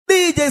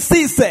DJ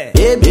Sisse.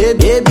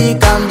 Baby,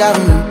 calm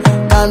down,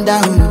 calm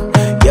down.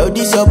 Yo,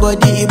 this your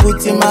body, it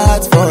puts in my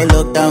heart for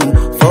lockdown,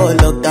 oh,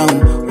 lo.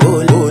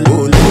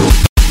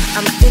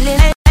 I'm feeling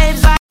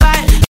vibes,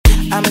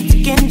 I'm a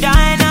ticking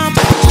dynamite.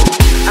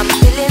 I'm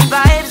feeling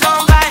vibes on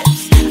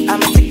vibes,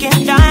 I'm a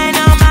ticking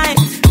dynamite.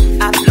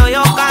 I blow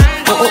your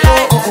candle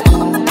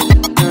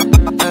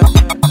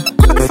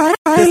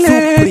My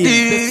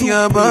lady,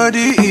 your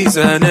body is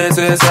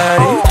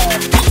unnecessary.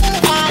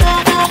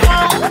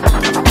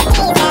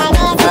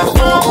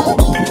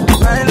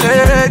 My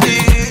lady,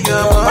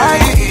 your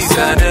body is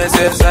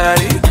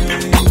unnecessary.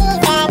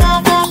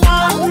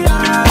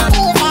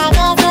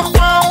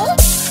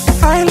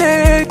 My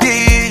lady,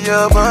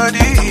 your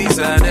body is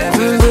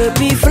unnecessary.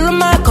 Baby, follow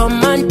my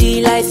command,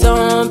 like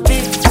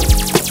something.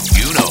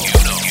 You know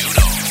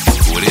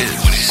what is.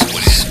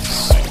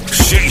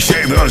 Sisse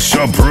the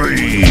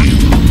Supreme.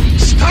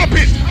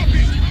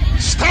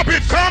 Stop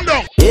it, calm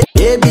down.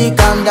 Baby,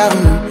 calm down,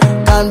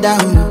 calm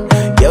down.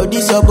 Yo,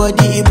 this your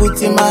body, it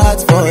puts in my heart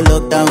for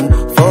lockdown,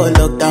 oh,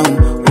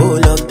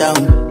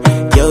 lockdown.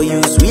 Yo,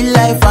 you sweet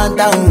life,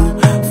 phantom.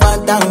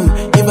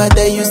 If I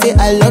tell you, say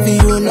I love you,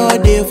 you know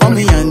they for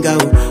me, young girl,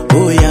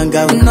 oh, young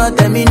girl. No,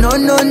 tell me, no,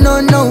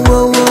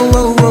 oh.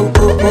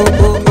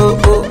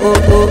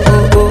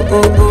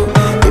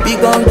 Baby,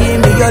 gon'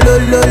 give me your lo.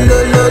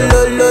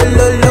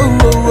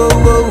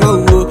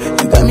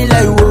 You got me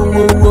like, whoa.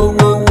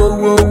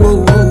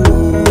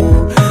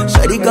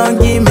 Shawty gon'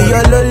 give me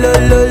your lo.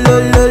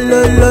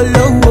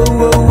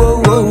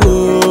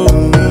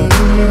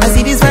 I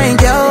see this fine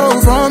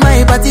girl from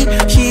my party,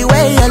 she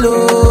wear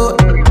yellow.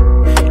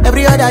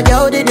 Every other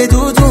girl they do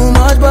too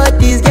much, but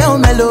this girl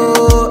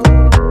mellow.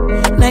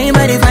 Now in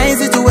my divine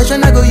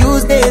situation, I go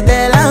use they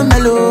tell I'm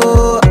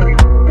mellow.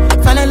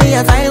 Finally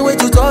I find way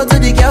to talk to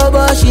the girl,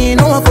 but she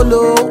ain't no one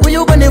follow. When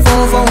you gonna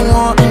phone for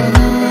one?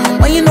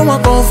 When you know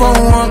I come for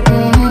one?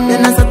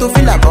 Then I start to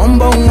feel like bum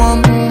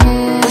one.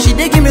 But she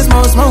dey give me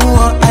small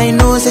one. I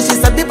know, say she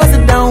start to pass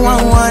it down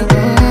one.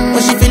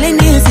 But she feeling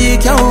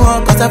insecure,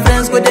 cause her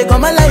friends go they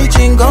come a light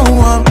ring go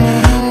on.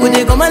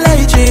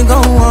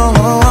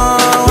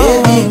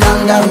 Baby,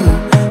 calm down.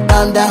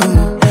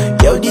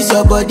 Yo, this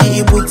your body,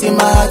 it puts in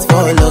my heart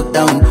for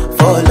lockdown,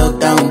 oh,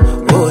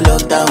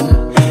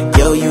 lockdown.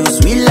 Yo, you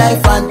sweet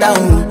life,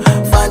 phantom.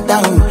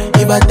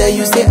 If I tell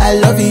you, say I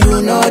love you,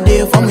 you know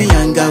they for me,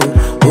 young girl,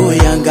 oh,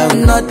 young girl.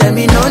 No, tell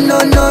me, no,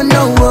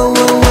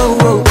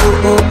 oh.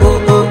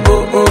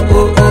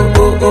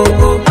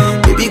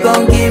 Baby,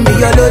 gon' give me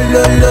your lo.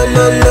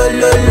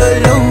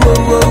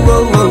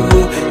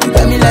 You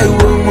got me like,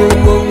 whoa.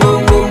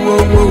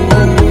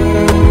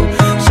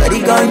 Shawty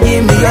gon'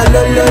 give me your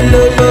lo.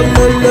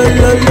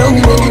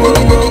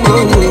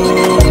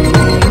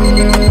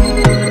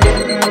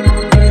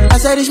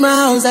 As I reach my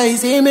house, I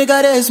see me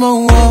got a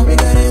small wall.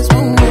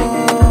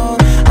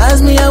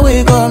 As me I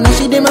wake up, now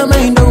she did my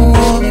mind don't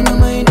walk.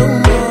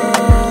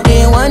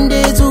 Day one,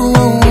 day two,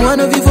 one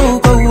of you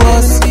folk go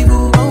us.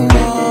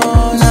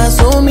 Now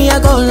so me I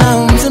go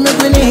down, so me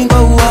willing go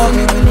up.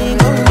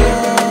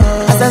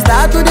 As I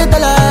start to the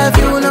tell her,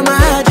 you know my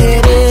heart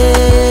it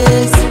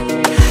is.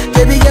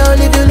 Baby girl,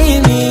 if you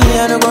leave me,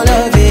 I don't go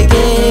love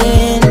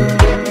again.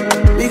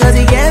 Because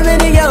you gave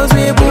many girls,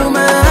 we put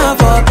my heart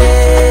for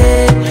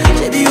bed.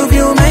 Baby, you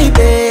feel my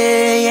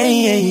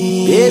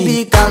pain.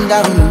 Baby, calm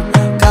down.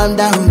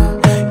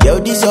 Yo,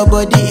 this your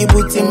body, it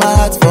puts in my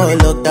heart for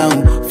lockdown,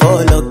 oh,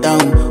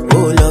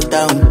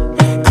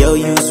 lockdown. Yo,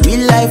 you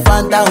sweet life,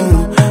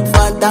 phantom.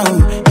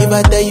 If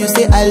I tell you,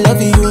 say I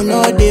love you, you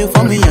know they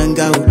for me, young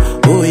girl,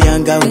 oh,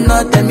 young girl.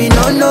 No, tell me,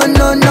 no,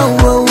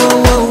 oh.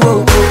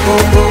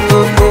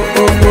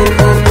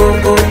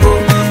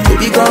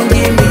 Baby, gon'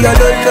 give me your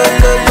lo.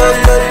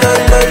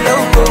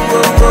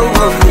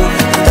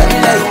 Tell me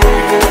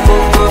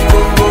like,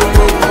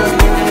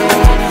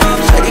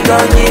 Shawty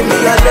gon' give me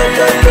your lo.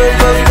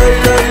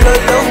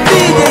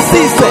 DJ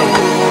Sisse.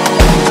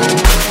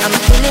 I'm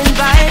feeling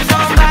vibes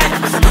on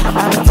vibes,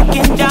 I'm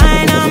ticking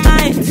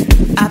dynamite.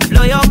 I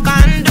blow your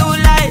candle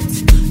lights,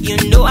 you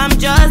know I'm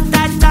just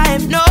that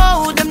type. No,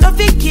 them no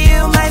fit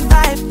kill my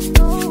vibe.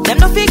 Them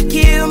no fit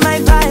kill my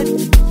vibe.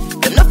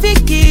 Them no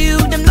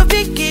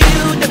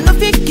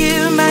fit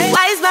kill my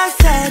wise man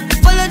said,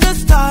 follow the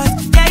stars,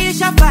 yeah you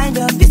shall find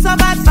a piece of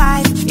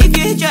advice. If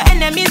you hit your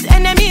enemies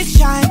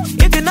shine.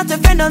 If you're not a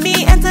friend of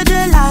me, enter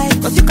the light.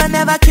 Cause you can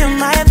never kill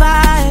my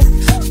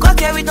vibe. Got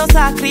here with no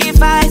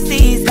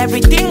sacrifices.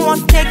 Everything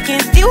was taken,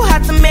 still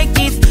had to make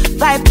it.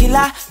 Vibe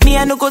killer, me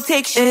I no go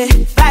take shit.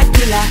 Vibe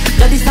killer,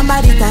 bloody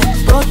somebody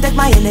time. Protect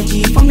my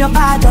energy from your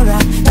bad aura.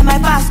 Then my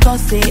pastor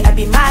say, I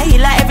be my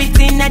healer,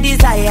 everything I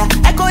desire.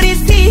 I go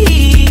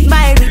receive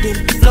my rhythm,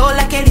 flow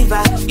like a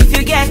river. If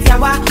you get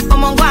yawa,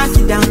 come on go and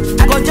sit down.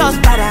 I go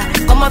just para,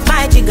 come off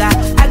my jigger.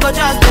 I go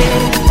just play,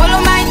 follow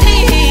my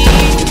dream.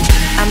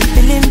 I'm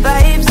feeling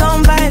vibes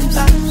on vibes.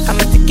 I'm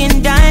a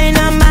ticking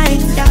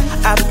dynamite.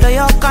 I blow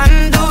your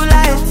candle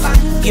lights.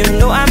 You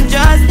know I'm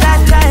just that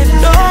type.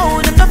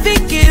 No, them no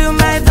fit kill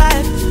my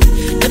vibe.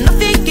 Them no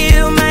fit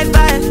kill my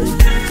vibe.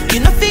 You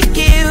no fit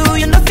kill,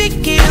 you no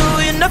fit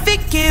kill, you no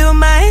fit kill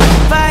my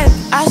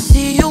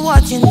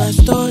watching my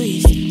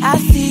stories. I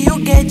see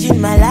you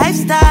gauging my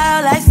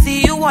lifestyle. I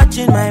see you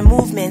watching my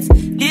movements.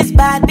 This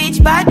bad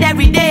bitch bad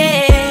every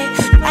day.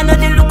 I know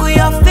the look of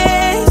your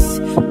face.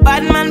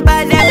 Bad man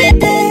bad every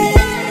day.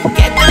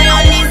 Get on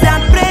your knees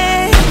and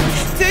pray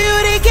till you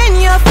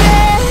regain your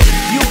faith.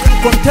 You can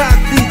contact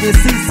DJ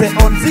Sisse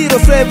on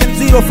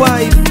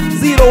 0705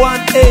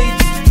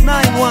 018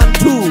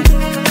 912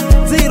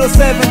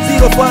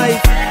 0705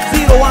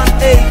 018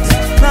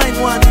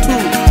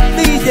 912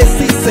 DJ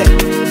Sisse.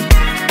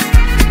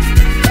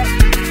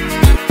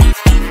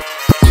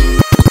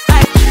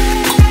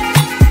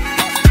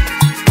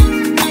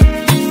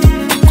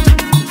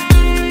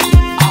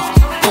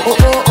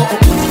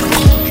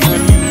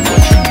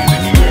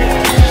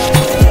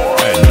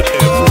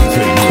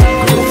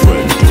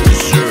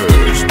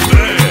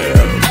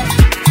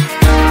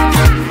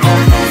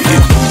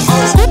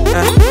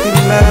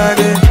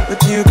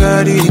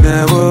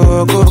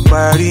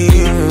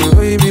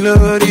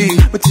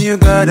 But you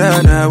got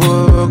on a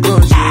walk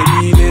on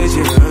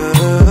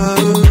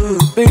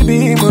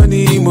baby,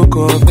 money, more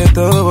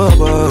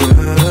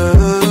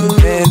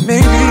and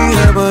maybe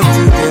I'm about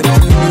to get to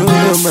know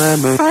your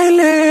mama. My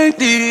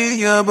lady,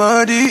 your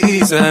body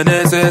is a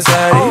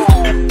necessary.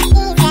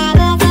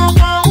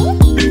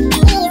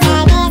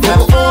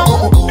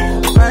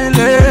 My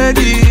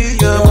lady,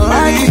 your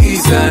body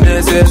is a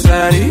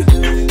necessary.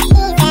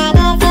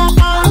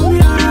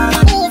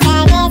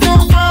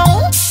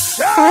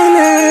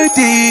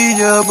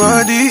 Your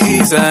body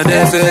is a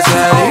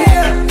necessary.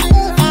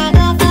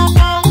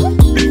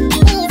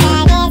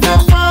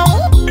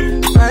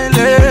 My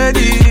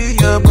lady,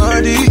 your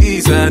body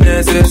is a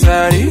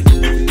necessary.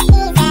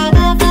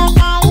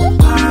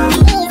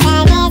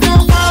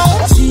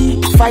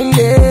 See, fine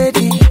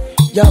lady,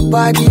 your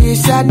body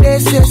is a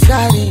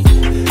necessary.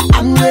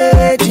 I'm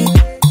ready.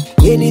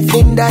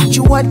 Anything that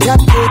you want, I'm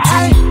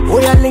ready. Oh,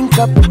 yeah, link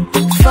up.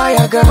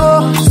 Fire girl,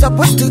 oh,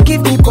 supposed to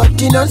give me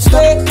body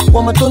non-stop.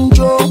 One more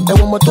tonjo, and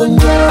one more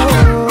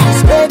tonjo.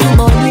 Spend the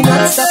money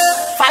non-stop.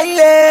 Fine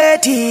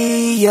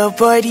lady, your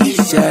body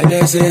is a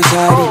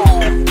necessary.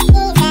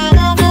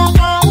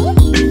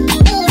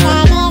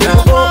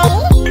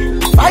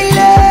 Fine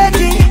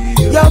lady,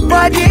 your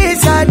body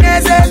is a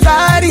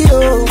necessary.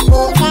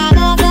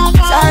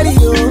 Sorry,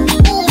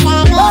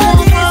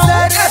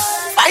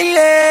 fine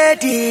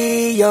lady,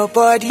 your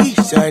body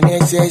is a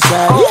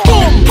necessary.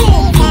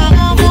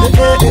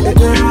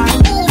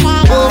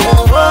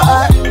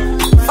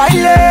 Fine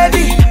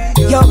lady,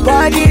 your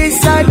body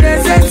is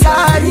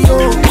unnecessary.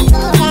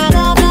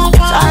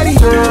 Sorry,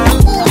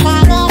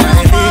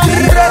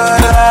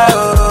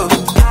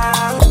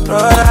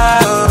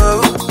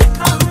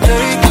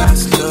 take it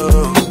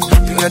slow.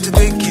 You got to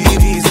take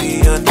it easy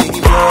on the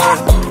boy.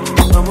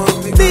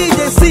 DJ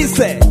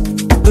Sisse.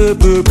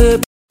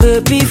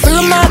 Baby,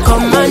 follow my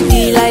command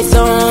like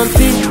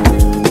zombie.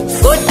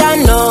 Go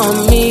down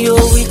on me, oh,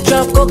 with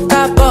your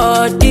coca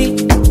body.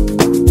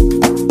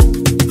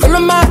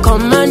 Follow my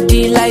command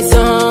like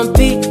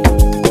zombie.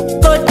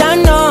 Go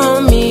down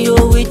on me,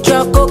 oh, with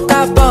your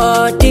coca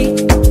body.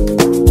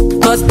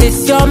 Cause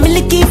this your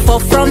milky for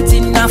front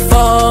enough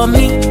for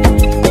me.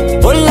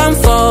 Hold on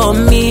for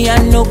me, I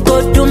no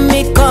go do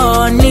me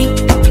corny.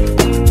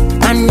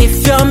 And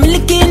if you're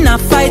milky na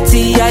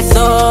fighty, I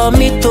saw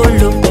me to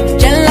look.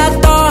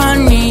 Gelato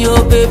honey,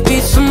 oh baby,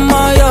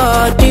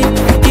 smile deep.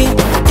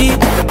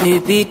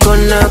 Baby,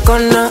 gonna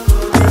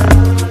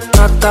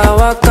waka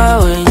waka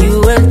when you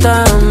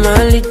enter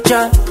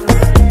Malicha.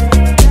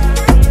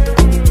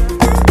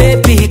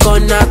 Baby,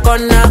 gonna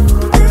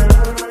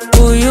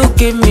will you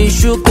give me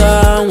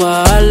sugar,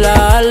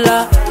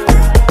 wahala.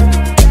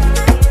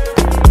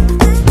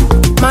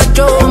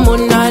 Macho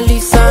Mona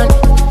Lisa,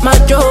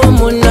 Macho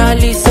Mona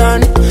Lisa,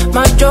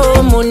 Macho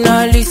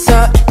Mona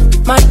Lisa,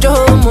 Macho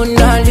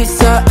Mona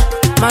Lisa,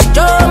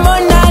 Macho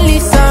Mona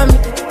Lisa,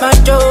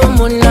 Macho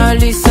Mona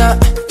Lisa.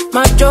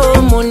 Macho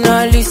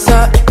Mona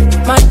Lisa,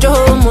 Macho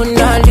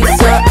Mona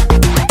Lisa.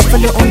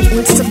 Follow on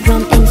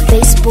Instagram and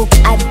Facebook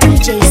at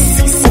DJ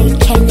Sisse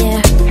Kenya.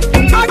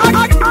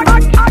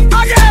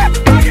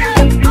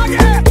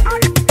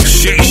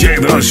 Sisse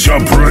the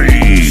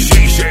Supreme.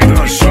 Sisse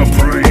the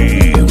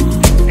Supreme.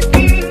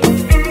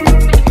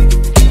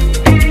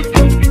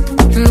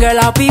 Girl,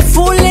 I'll be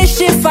foolish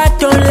if I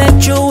don't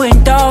let you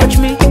indulge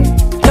me.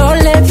 Your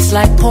lips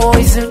like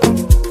poison.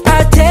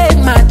 I'll take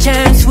my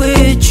chance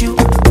with you.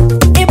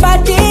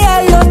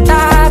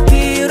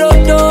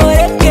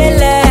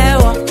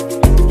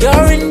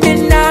 You're in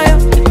denial.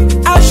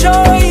 I'll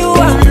show you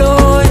I'm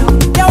loyal.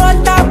 You want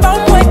that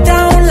bomb way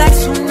down like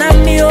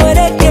tsunami or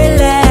the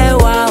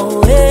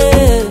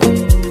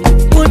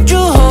would you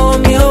hold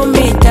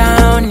me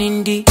down in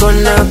the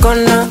gonna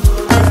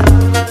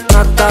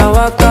waka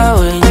waka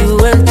when you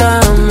enter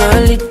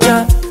Malicha.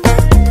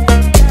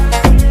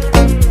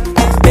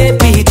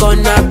 Baby,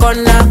 gonna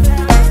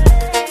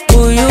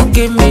will you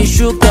give me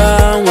sugar,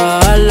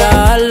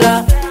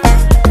 wahala.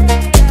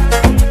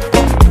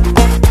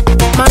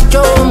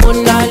 Macho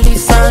Mona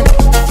Lisa,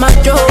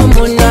 Macho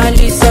Mona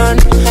Lisa,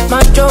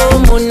 Macho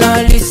Mona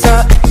Lisa,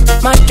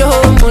 Macho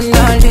Mona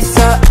Mona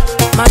Lisa,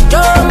 macho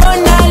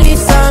Mona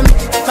Lisa,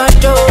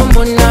 macho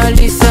Mona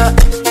Lisa,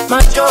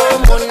 macho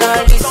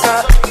Mona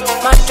Lisa,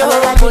 macho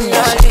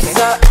Mona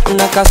Lisa.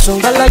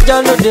 Nakasunga la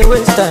jalo de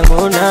waste time,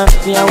 ona.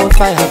 Me I want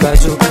fire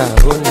bazooka,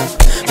 ona.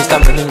 Mr.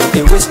 Money no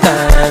dey waste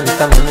time,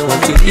 Mr. Money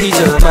want to ease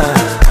your mind.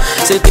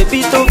 Say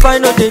baby don't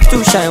find no dey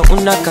too shine,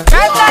 unaka.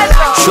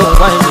 Show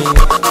why me.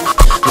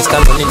 Mr.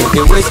 Money no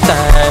dey waste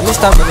time,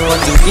 Mr. Money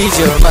want to ease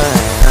your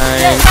mind.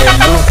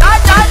 Hello,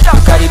 you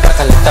carry back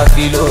a lot of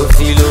filo.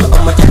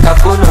 I'ma check a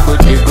phone, no go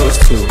dey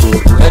ghost you.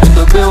 Ready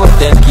to pay what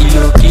 10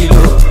 kilo.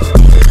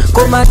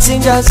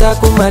 Kumatingaza,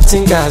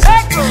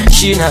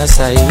 Shina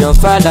sa inyo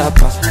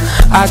falapa.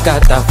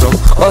 Agata from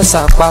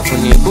Osaka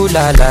funi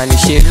bulala.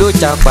 Nishe lo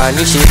japa.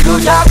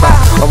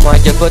 Omo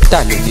aje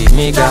bota lo be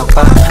mega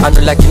pa. I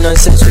no like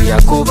nonsense we ya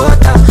go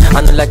bota.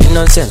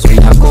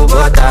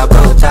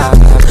 Bota.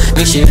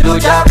 Nishe lo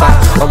japa.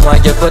 Omo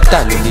aje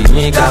bota lo be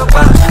mega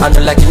pa. I no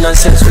like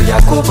nonsense we ya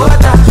go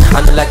bota.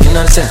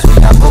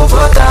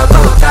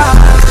 Bota.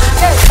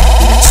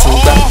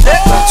 Sunga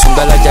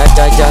la ja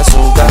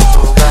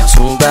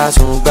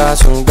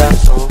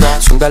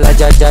sunga la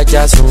ja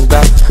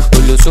sunga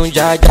olo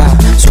sunga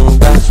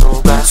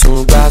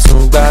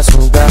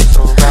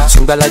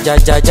la ja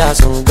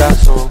sunga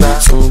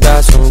olo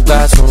sunga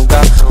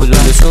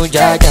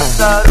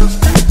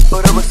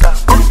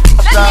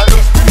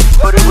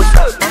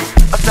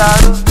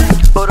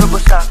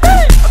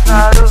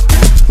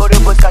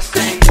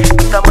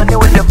Mr. Money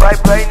with the vibe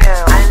right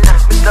now.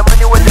 Mr.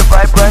 Money with the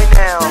vibe right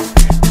now.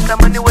 Mr.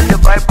 Money with the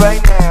vibe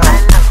right now.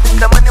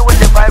 Mr. Money with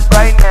the vibe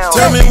right now.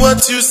 Tell me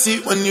what you see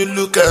when you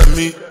look at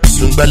me.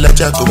 Sungbala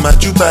Jago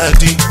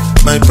Majubadi.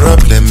 My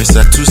problem is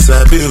I too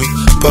sabi.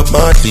 Pop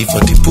Marley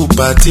for the pool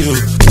party.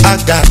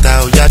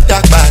 Agata oya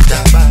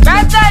dagbada.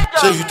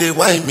 So you dey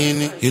wine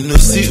me, you know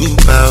see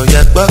Uba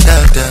oya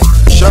gbogada.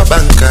 Shop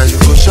anka, you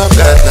go shop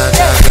gada.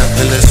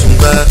 Ele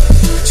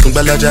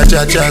Sungbala ja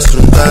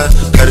sunga.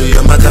 Carry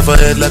your matter for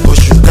head like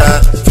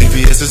Oshuka.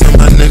 VVS is on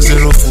my neck,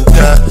 zero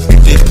fuka.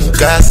 They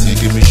puka, see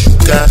give me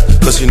sugar.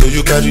 Cause you know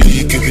you carry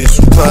it, give me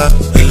super.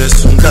 Ele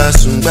sunga.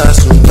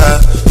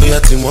 Oya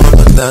timo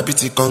bata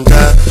biti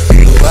konga.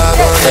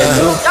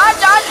 Hello,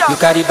 you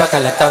carry back a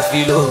lot of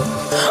filo.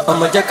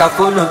 I'ma check a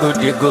phone, no go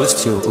dey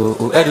ghost you.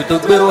 Edu to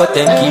gbe what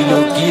 10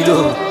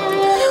 kilo.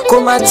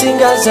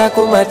 Kumatingaza,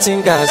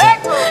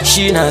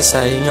 Shina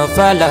sa inyo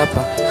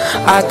falapa.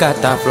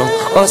 Agata from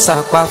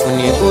Osaka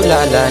funi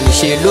bulala.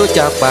 Nishe lo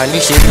japa.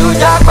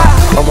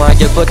 Omo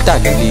aje bota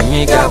lo be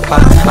mega pa.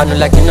 I no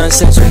like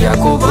nonsense we ya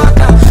go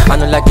bota.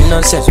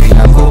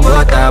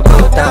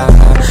 Bota.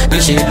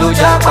 Nishe lo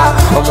japa.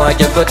 Omo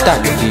aje bota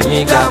lo be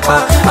mega pa.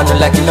 I no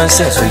like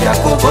nonsense we ya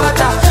go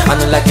bota.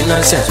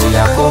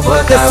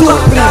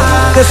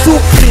 The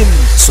Supreme.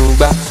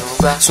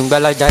 Sunga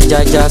la ja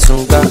sunga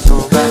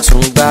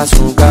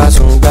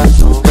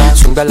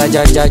la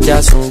ja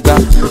sunga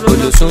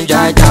olo sunga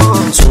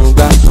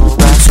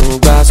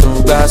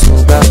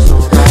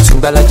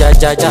la ja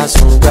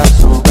sunga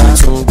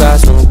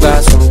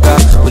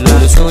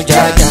olo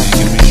sunga.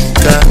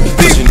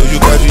 Cause you know you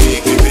carry it,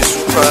 give me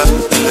super.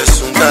 Ele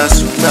sunga.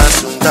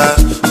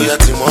 Oya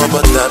timo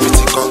bata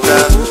biti konga.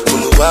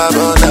 Uluwa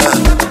bona.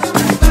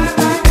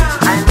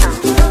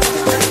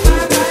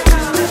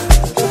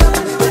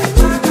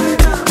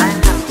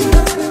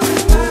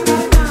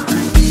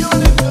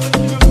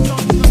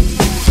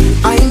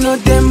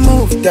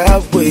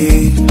 That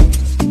way,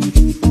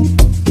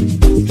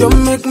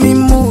 don't make me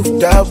move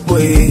that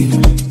way.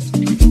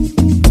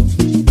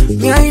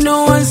 Me I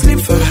know one sleep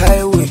for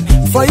highway.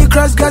 For you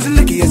cross gas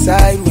look at your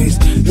sideways.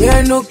 Me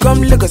I know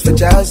come Lagos for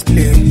child's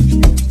play.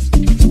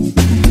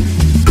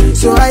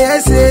 So I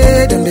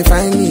say them they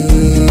find me.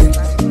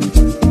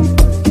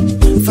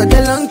 For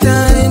the long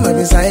time I've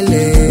been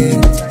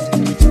silent.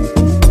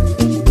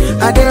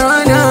 I dey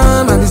run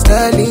I've been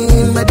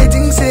styling, but they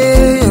think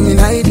say I'm in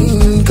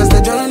hiding. Cause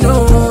they don't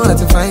know how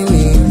to find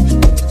me.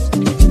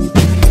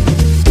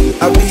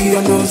 I be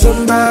on no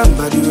Zumba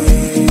by the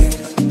way.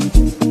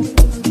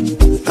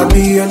 I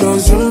be on no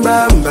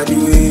Zumba by the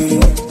way.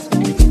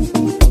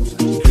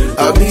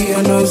 I be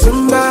on no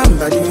Zumba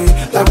by the way.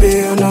 I be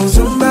on no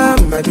Zumba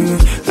by the way.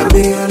 I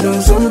be on no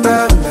Zumba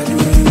by the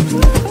way.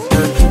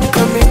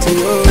 Coming to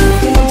you.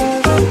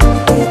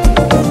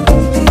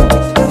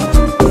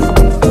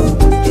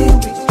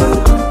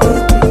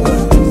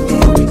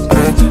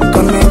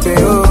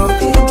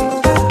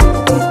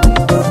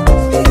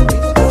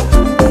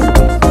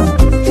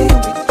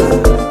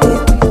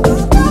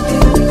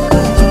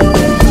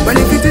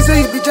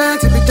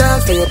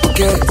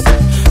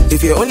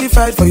 If you only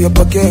fight for your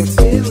pocket,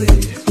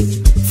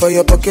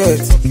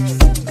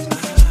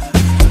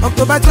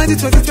 October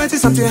 2020,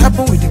 something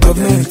happened with the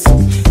government.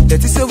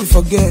 That is say we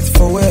forget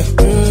for where?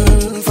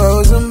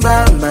 For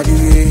Zumba, by the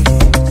way.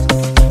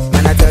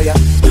 Man, I tell ya,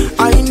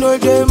 I know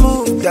they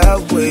move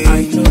that way.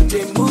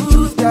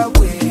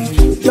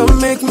 Don't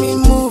make me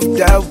move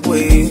that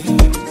way.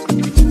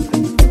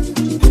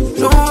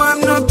 No,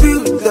 I'm not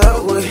built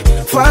that way.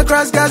 Far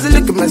across guys,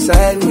 look at my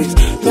sideways.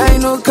 Me, I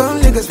know come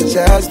niggas for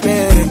child's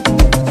play.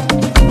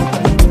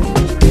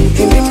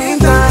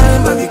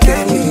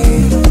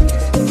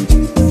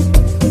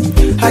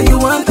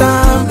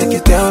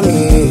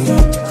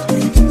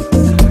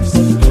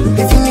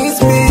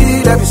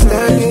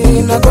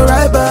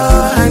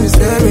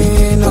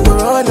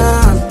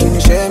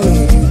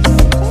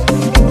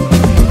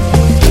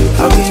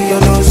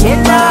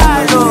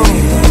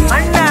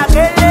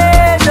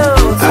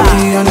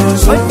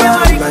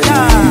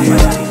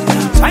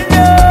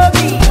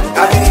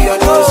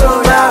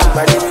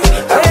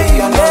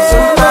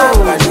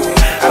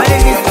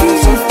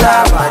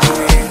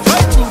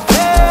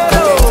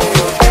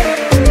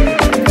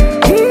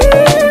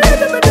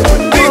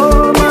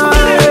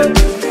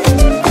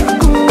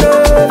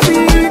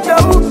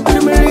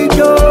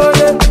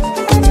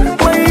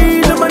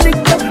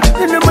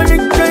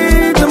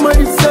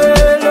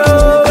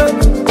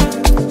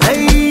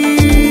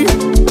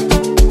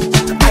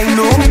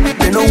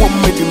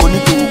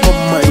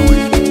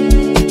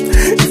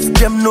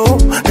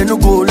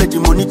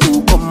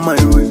 come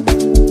my way.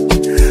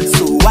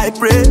 So I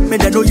pray, may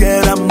they know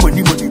yeah, I'm when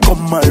the money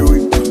come my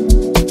way.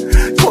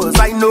 Cause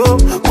I know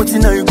what you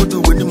know you go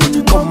do when the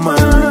money come my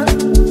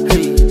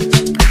way.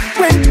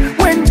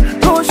 When,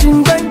 no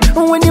shingay,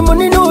 when the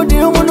money no, they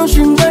don't want no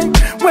shingay.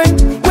 When,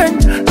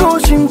 no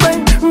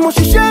shingay,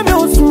 moshi shame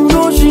no soon,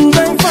 no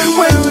shingay.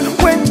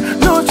 When,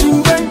 no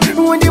shingay,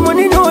 when the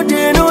money no,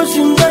 they no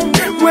shingay.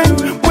 When,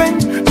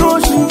 no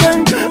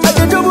shingay, I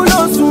get double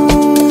no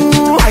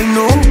soon. I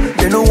know,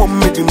 they don't want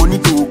me the money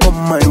to come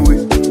my way.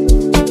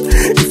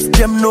 If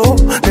them know,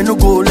 they no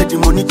go let the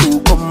money to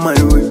come my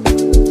way.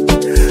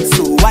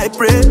 So I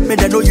pray, may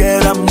they know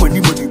yeah, I'm when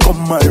the money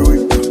come my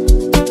way.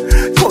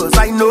 Cause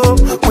I know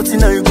what you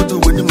know you go do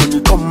when the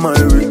money come my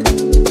way.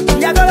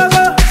 Yeah, go,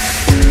 go.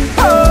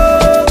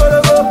 Oh, go,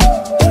 go.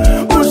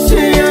 Mushi,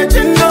 yeah,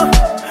 jinna.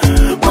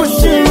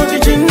 Mushi, mushi,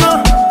 jinna.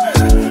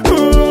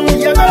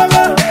 Yeah, go,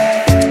 go.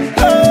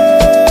 Oh,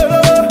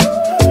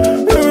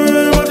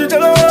 mushi,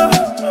 jinna.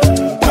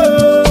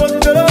 Oh, mushi,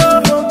 jinna.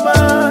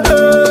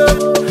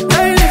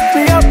 Now you lift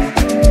me up.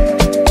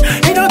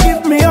 You don't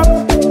give me up.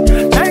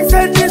 Now you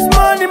send this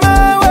money my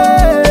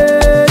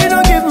way. You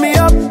don't give me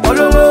up. Oh,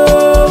 no, no.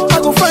 I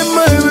go find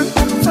my way.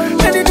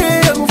 Any day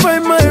I go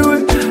find my way.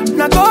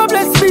 Now God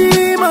bless me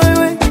my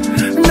way.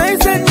 Now you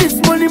send this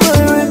money my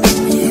way.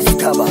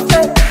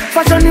 Hey,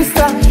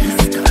 fashionista.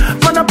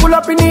 Wanna pull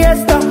up in the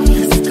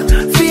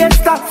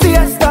Fiesta.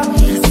 Fiesta.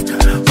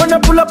 Wanna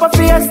pull up a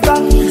Fiesta.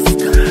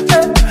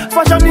 Hey,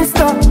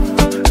 fashionista.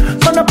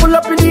 Wanna pull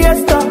up in the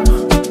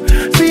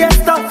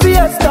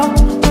Fiesta.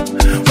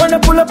 Wanna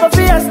pull up a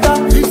Fiesta.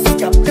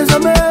 There's a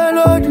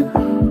melody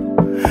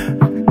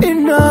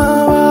in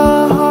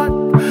our heart.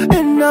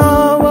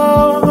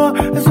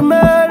 There's a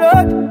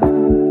melody.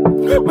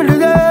 When the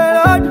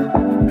melody,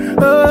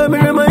 me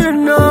in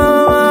my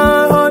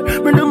heart.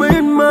 Me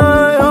in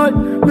my heart.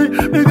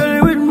 Me got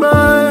it with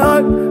my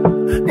heart.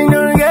 You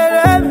don't get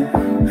it.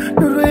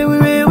 The way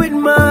we with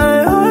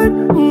my heart.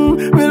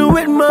 Me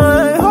with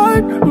my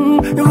heart.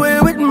 The way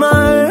with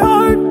my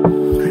heart.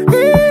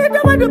 Yeah,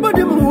 the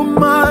body move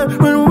my.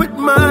 Me with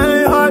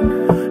my heart.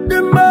 The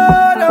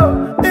motto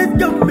is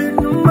jumping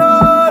the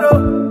motto.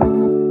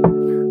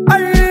 I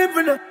live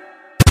in a.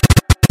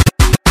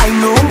 I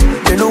know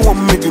they don't want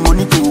me the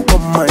money to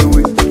come my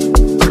way.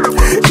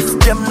 If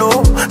them know,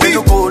 they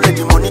don't go let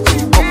the money to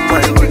come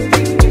my way.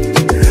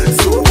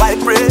 So I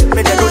pray,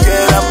 may they know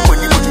yeah, I'm when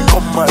the money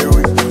come my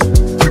way.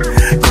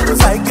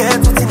 Cause I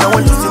can't put in I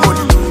want to see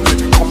money to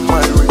come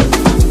my way.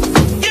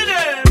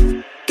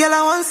 Girl, I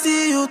want to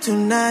see you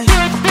tonight.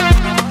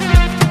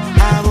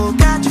 I will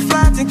catch you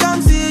flight and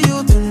come see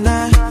you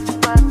tonight.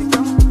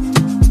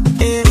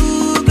 Hey,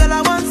 ooh, girl,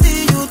 I want to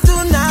see you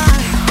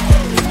tonight.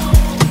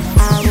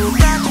 I will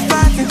catch you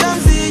flight and come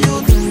see you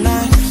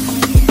tonight.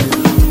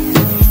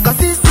 Cause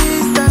this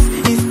distance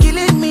is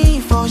killing me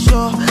for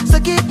sure. So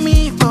give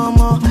me for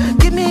more.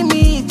 Give me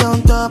meat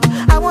on top.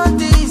 I want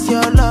this,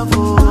 your love,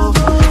 oh.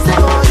 Say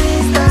for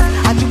instance,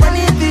 I do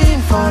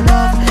anything for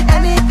love.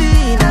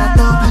 Anything at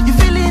all. You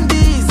feeling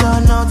this or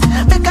not?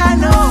 Make I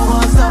know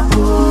what's up,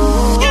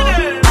 oh.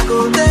 I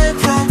go take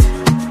flight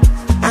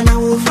and I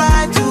will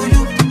fly to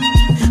you.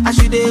 I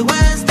should they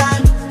waste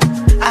time.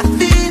 I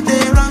feel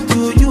they run to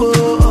you,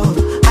 oh.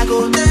 I go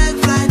take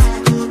flight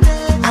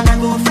and I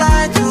go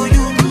fly to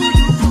you.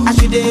 I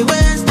should they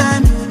waste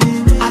time.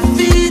 I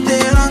feel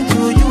they run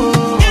to you,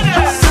 oh.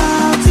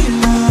 Salty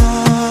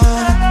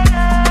love.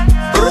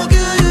 Oh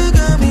girl, you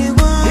got me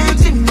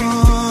wanting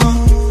more.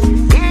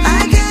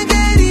 I can't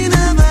get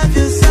enough of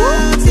your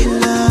salty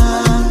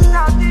love.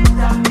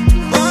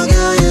 Oh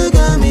girl, you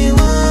got me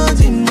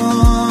wanting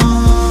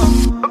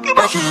more.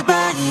 Mash it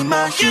back,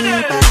 mash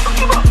it back.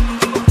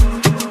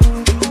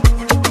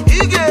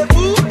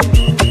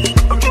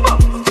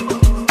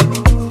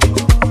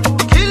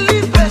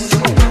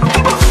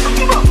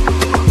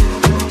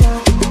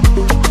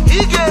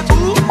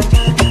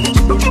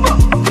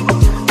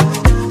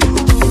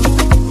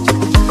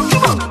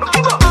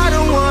 I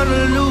don't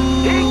wanna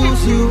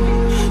lose you.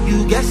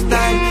 You get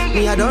style,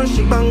 me I don't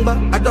shit bang but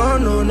I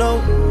don't know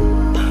no.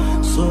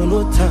 So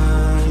no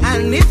time.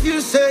 And if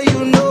you say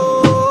you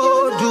know,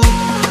 do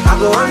I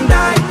go and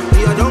die?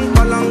 Me I don't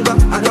call longer.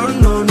 I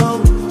don't know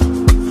no.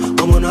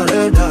 I'm on a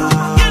red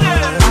eye.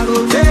 I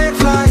go take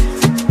flight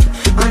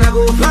and I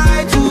go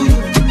fly to you.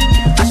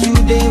 I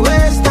should they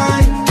waste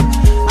time.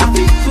 I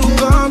feel to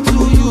come to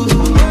you.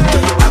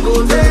 I go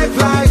take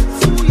flight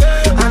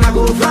and I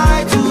go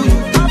fly to you.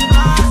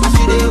 I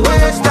should they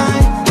waste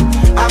time.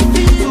 I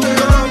feel to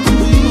come to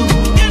you.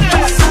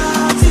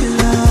 Salty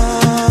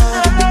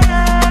love.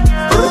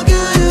 Oh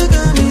girl, you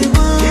got me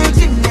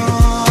wanting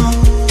more.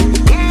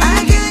 I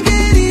can't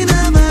get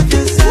enough of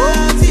your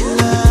salty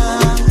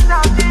love.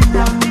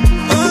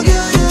 Oh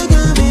girl, you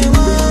got me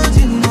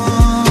wanting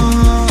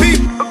more.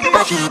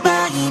 Mash it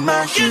back,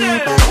 mash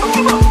it back.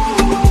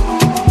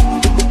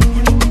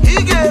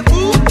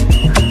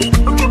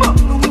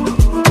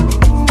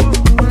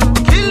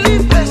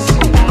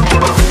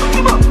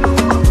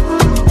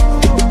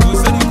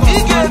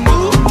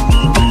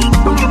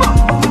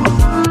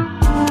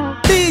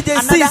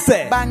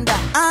 Sisse.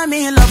 I'm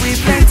in love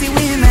with plenty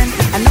women.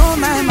 I know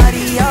my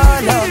marry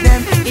all of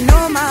them. It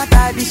no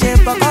matter the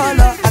shape or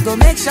color. I go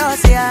make sure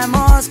say I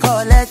must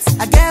collect.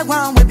 I get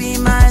one will be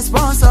my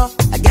sponsor.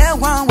 I get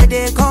one where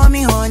they call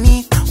me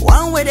honey.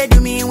 One way they do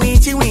me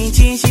winchy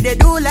winchy. She they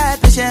do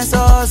like patience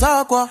or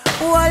so.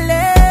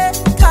 Wale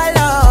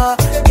color.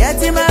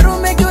 Get in my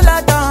room make you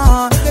lot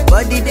on.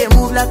 Body they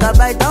move like a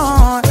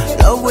python.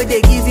 Love way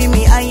they giving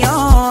me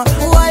iron.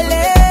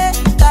 Wale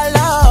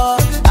color.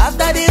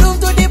 After the room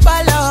to the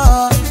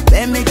palace.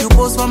 Then make you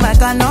pose for my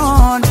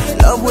canon.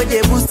 Love way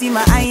they boosting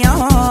my iron.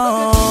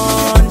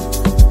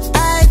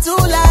 I too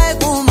like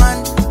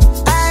woman.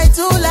 I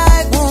too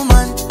like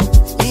woman.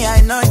 Me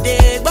I know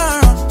they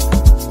burn.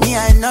 Me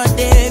I know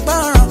they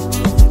burn.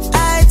 I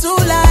too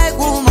like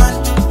woman.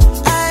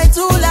 I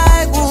too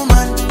like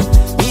woman.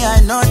 Me I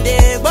know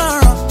they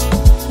burn.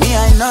 Me I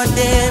know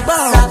they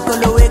burn.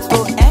 Sakolo weko,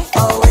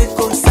 oh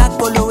weko.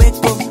 Sakolo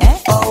weko,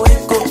 oh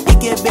weko.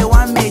 Ikebe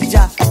one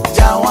major,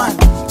 ja one,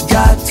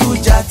 ja two,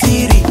 ja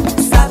three.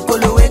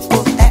 Sakolo weko,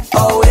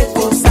 oh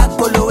weko.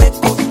 Sakolo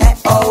weko,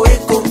 oh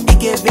weko.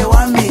 Ikebe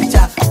one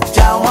major,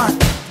 ja one,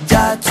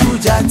 ja two,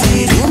 ja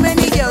three. Too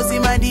many girls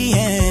in my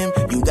DM.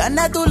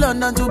 Uganda to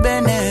London to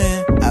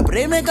Benin. I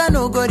pray make I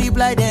no go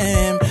reply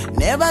them.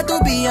 Never to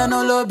be a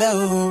no love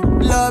oh.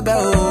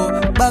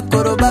 Back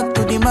to the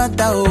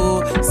matter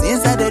oh.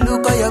 Since I dey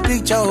look at your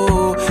picture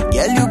oh.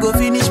 Girl you go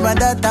finish my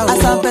data oh.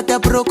 Asapete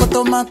proko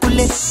to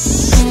makule.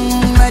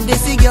 I dey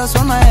see girls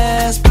from my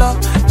explore.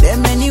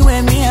 Them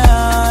anywhere me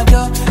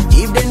adore.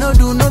 If they no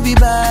do no be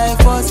by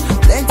force.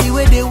 Plenty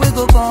way they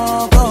go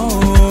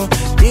conquer.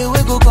 They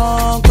will go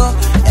conquer.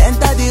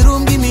 Enter the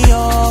room give me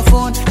your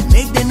phone.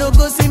 Make they no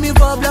go see me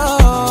for blood.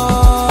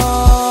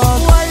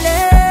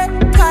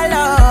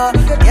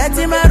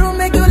 In my room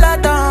make you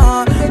lot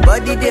on.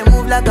 Body they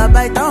move like a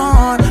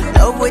python.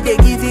 Love way they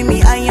giving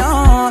me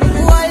iron.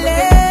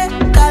 Wale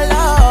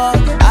color.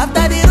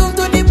 After the room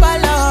to the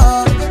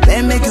palace.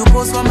 Then make you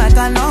pose for my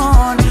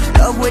canon.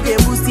 Love way they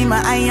boosting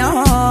my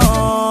iron.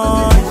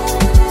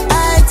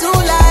 I too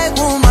like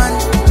woman.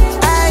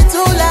 I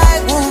too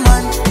like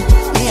woman.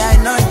 Me I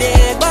know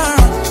they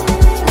burn.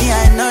 Me I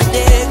know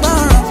they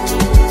burn.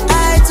 I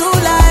too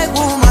like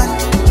woman.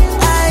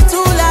 I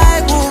too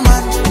like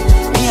woman.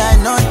 Me I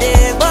know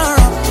they burn.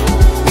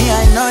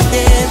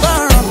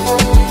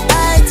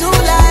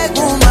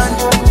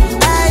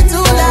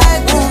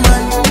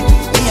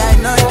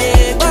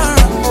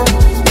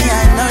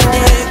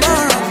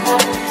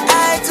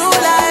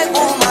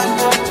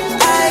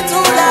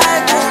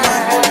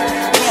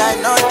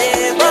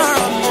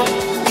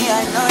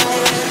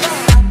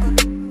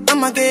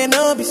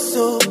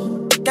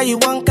 You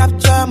won't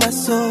capture my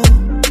soul.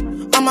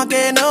 I'ma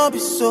get no be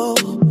so.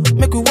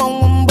 Make you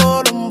one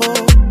bombo.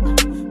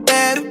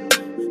 Better,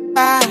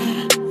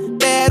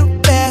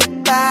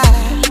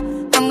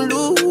 I'm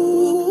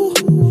loose.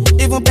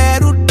 Even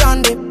better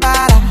done the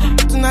para.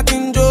 Tonight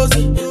in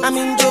Josie, I'm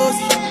in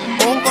Josie.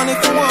 Won't call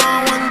if you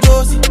want one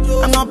Josie.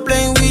 I'm not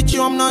playing with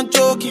you, I'm not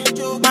joking.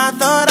 My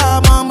thought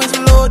of mom is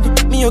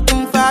loaded. Me you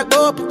can fuck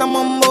up, but I'm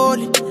on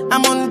molly.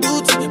 I'm on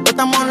duty, but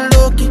I'm on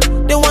low-key.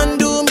 They want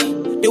do me.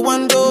 They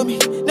want do me,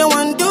 they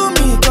want do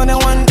me, cause they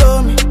want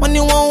do me. When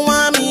you won't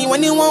want me,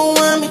 when you won't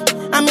want me,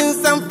 I'm in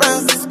San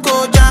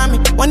Francisco, Jammy.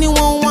 When you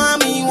won't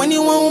want me, when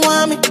you won't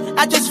want me,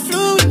 I just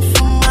flew in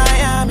from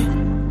Miami.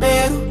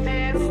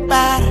 Peru,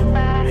 para,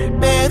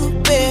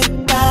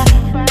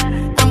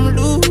 I'm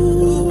loose.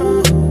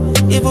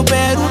 Even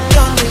Peru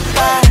done the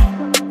para.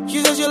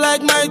 She says you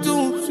like my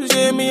tunes. She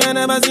say me I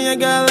never seen a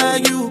girl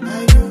like you.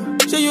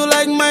 Say you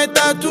like my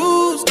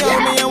tattoos. Tell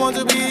me I want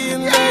to be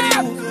inside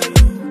you.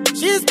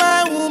 She's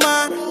my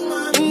woman,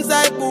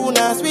 inside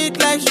Puna, sweet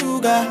like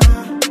sugar.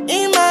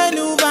 In my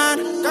new van,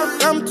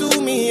 come to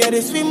me, yeah,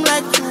 they swim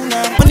like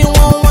tuna. When you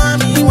won't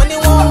want me, when you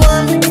won't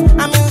want me,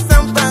 I'm in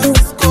San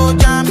Francisco,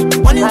 Jammy.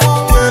 When you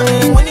won't want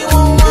me, when you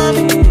won't want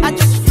me, I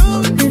just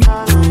flew.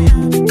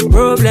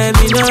 Problem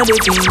in all the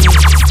finish,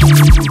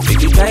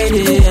 make you try to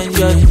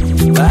enjoy.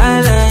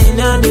 Wahala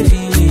in all the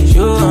finish,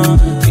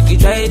 make you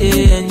try to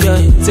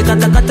enjoy. Say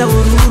kata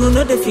uru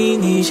no the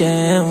finish,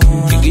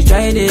 make you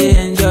try to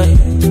enjoy.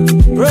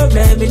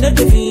 Problem in the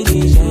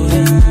finish, so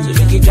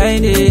make you try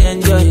to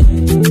enjoy.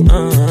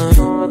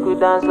 Make you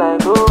dance like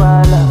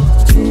Luala,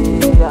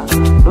 yeah,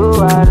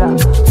 Luala.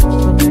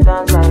 Make you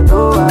dance like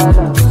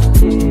Luala,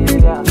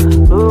 yeah,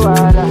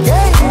 Luala.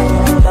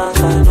 Make you dance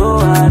like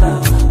Luala,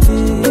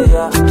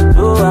 yeah,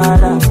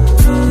 Luala.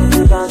 Make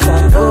you dance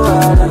like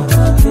Luala,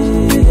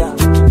 yeah,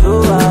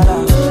 Luala.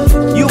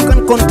 You can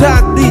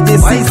contact DJ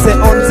Sisse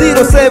on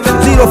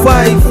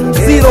 0705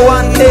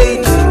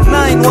 018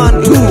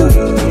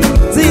 912.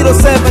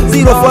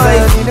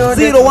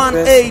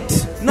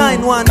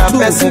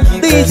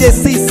 0705-018-912 DJ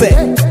Sisse.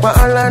 My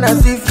online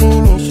has the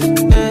finish.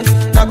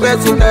 Now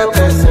question the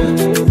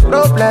person.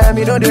 Problem,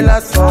 you know they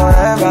last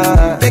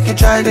forever. Make you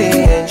try to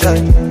enjoy.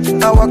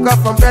 I walk up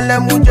from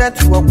Belemuja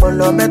to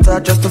Apollo Meta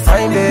just to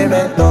find a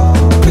mentor.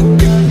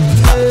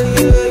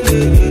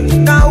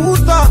 Now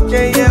who's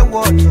talking, yeah,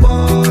 what?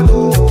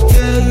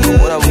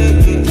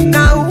 Now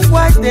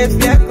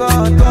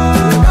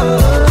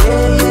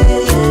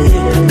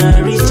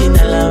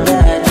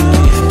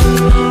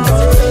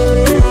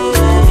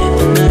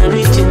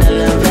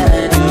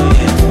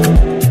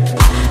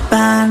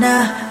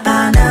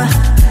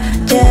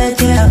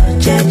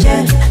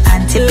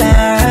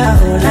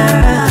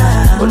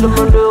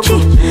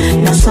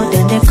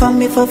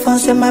for fun,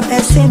 say my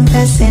person.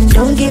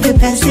 Don't give it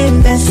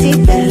person,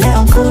 belle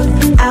on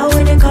good. How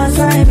will it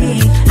consign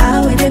me?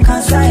 How will it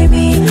consign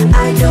me?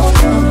 I don't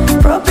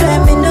know.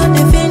 Problem in no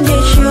the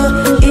finish you.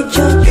 It's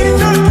your game,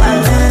 my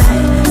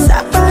life.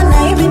 Sapana,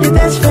 you be the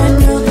best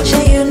friend, you.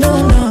 Say you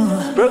don't know.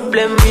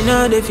 Problem in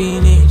no the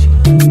finish.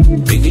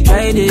 We could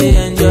try to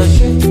enjoy.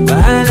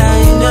 Wahala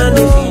in no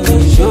the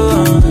finish. We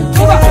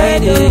could try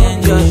to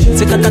enjoy.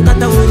 Say kata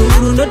kata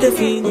uru no the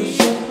finish.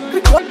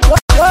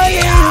 Only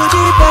you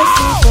the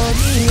person for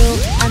me, oh.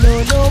 I know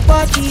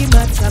nobody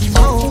matter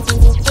more.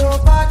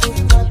 Nobody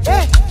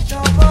matter.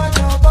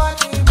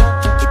 Nobody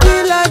matter. It be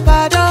like I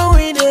don't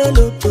win a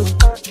lotto.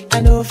 I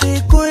know if we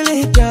cool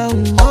it down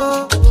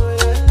more.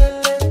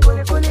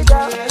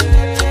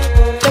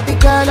 Baby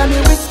girl, I'm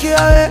whiskey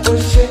away.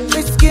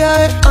 Whiskey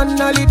away on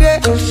holiday.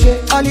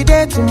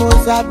 Holiday to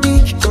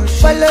Mozambique.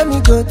 Follow me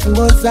go to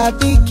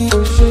Mozambique.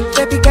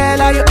 Baby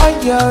girl, are you on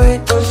your way?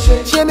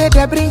 She made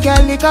her bring a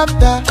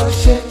helicopter.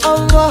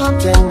 I'm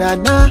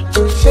tender,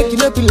 shake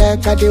it up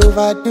like I do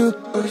overdo.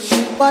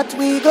 But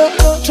we go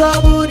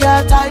trouble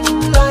that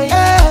timeline.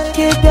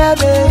 Give them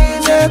a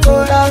reason to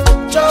love.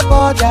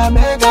 Trouble that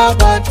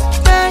megabyte.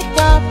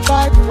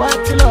 Megabyte,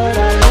 what you know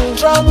that mean?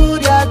 Trouble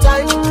that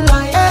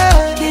timeline.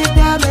 Give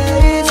them a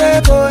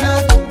reason to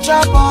love.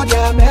 Trouble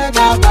that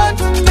megabyte.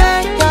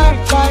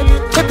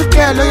 Megabyte. Baby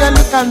girl, oh you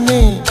look at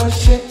me.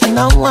 And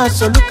I want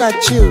to look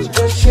at you.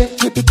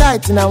 Keep it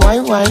tight in a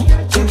wine.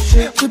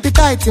 Keep it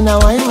tight in a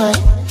wine.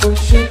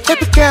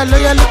 Baby girl, oh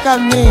you look at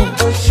me.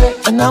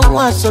 And I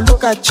want to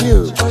look at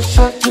you.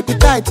 Keep it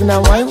tight in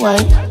a wine.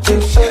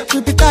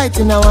 Keep it tight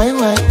in a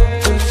wine.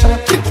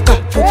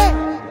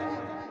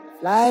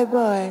 Fly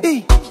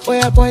boy,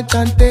 where your point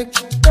and take.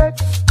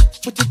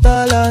 Put it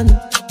all on me.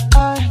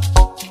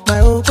 My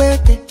whole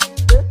baby.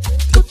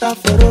 Put up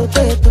for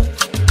rotator.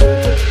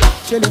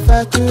 Jelly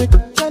fat good.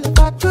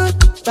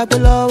 Tap it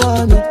low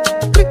on me.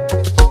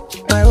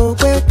 My whole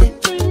baby.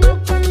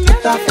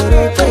 Put up for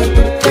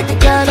rotator. Take it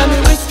down on me.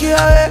 Whiskey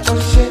away.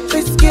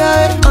 Whiskey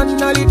away on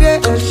holiday.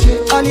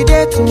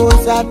 Holiday to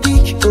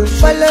Mozambique.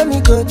 Follow me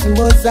go to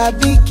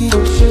Mozambique.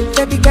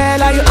 Baby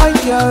girl, are you on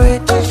your way?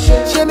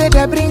 She made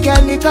her bring a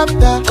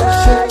helicopter.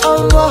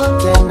 Oh,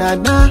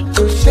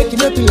 tender, shake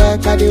it up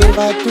like I do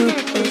overdo.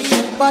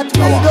 But we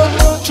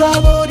don't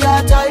trouble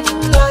their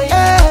timeline.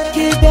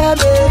 Give them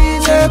a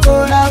reason to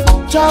love.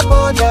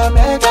 Trouble their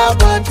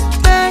megabyte.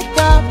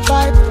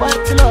 Megabyte,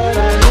 what you know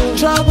that mean?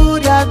 Trouble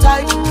their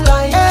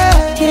timeline.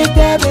 Give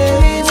them a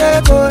reason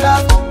to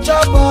love.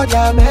 Trouble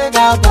their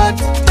megabyte.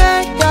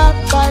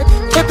 Megabyte.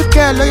 Baby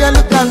girl, oh you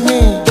look at me.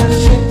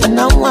 And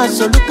I want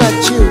to look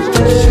at you.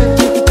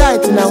 Keep it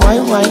tight in a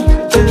wine.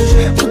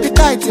 Keep it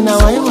tight in a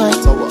wine.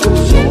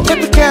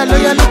 Baby girl, oh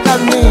you look at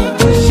me.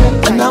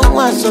 And I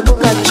want to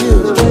look at you.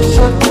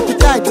 Keep it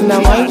tight in a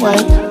wine.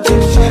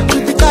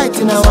 Keep it tight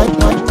in a wine.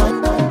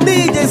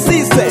 DJ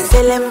Sisse.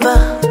 Selemba,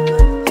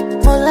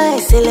 mola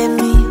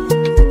selemi.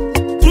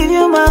 Give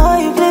you my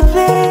heart, you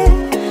play.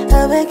 I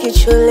make it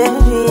you let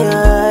me.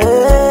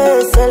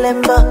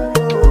 Selemba,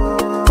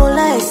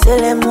 mola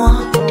selemo.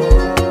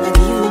 I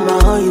give you my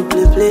heart, you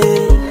play.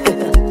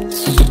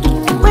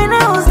 When I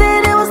was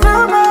there, there was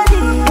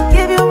nobody.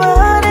 Give you my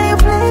heart and you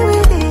play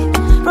with it.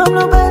 From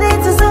nobody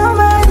to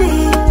somebody.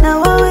 Now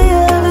all we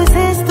have is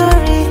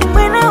history.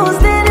 When I was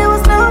there, there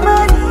was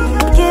nobody.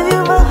 Give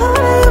you my heart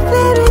and you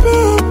play with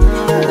it.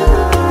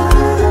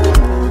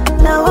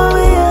 Now all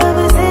we have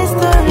is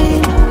history.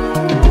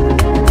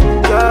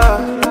 Yeah,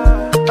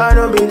 I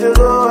don't mean to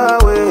go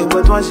away,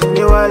 but once in a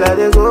while I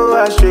dey go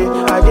astray. I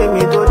give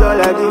me $2,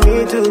 give me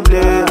to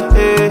play.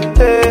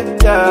 Hey,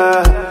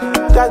 yeah.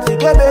 Just to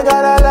get big,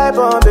 got a life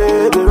on,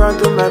 baby. Run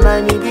through my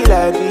mind, it be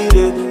like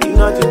delay. You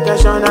not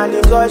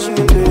intentionally, cause you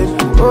did.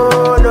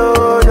 Oh, no.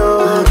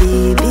 My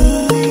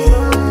baby,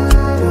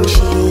 my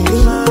chérie.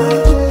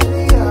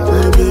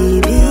 My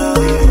baby,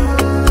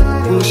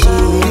 my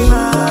chérie.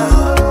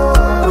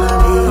 My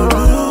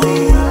baby,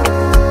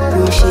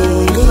 my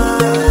chérie.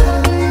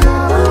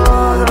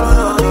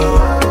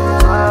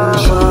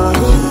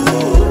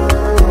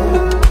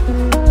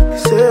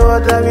 Say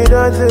what have you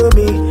done to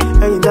me?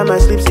 Anytime I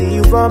sleep, see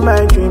you from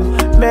my dream.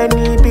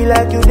 Many be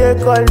like you, they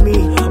call me.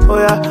 Oh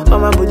yeah,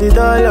 mama put it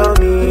all on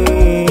me.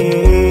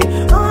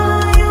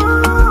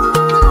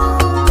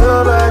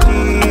 Nobody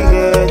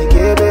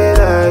get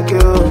like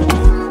you.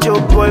 Joe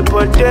boy,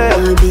 but there.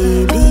 My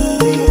baby,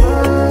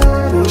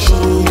 my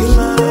chérie.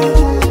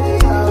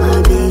 My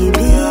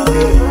baby,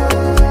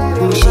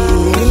 my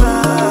chérie.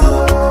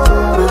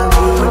 My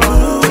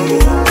baby,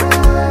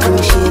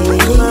 my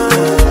chérie.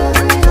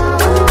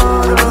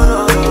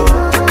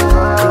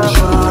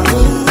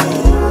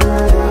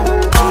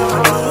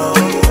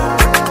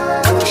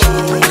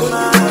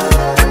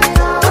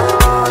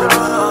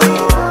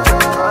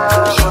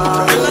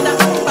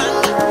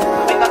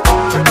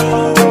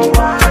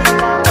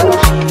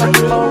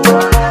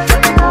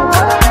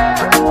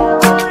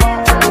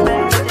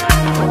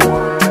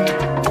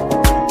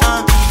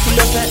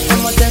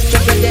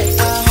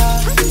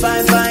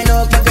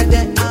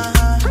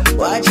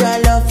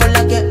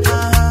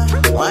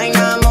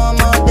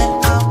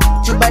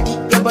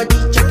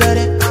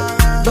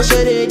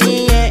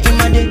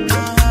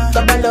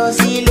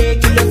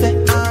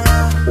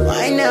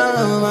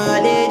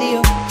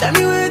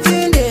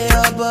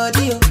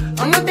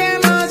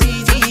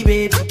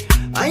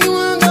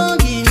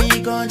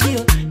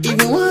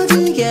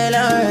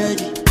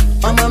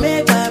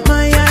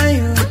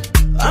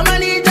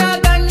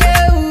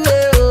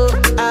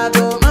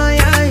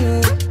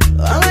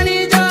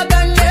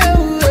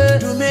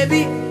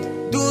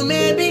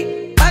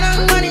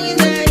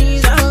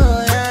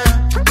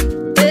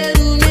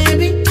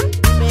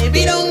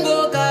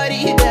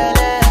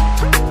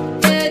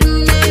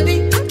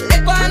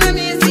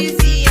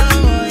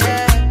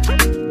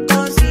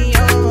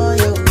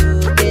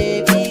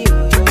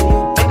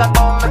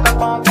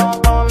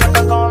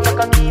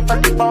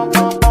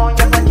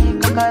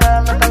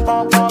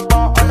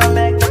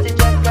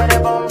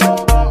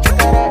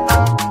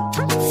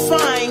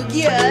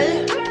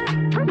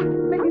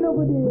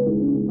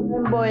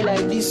 boy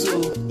like this, so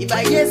if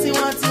I hear see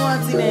one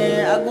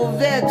thing, I go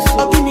vex.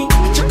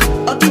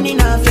 Okini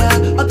nafia,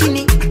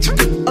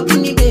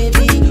 okini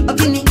baby,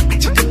 okini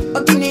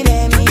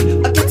let me,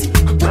 okiti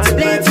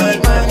plenty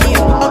money,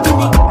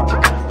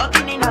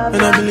 okini nafia.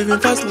 And I believe in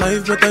fast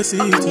life, but I see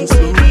it in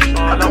slow.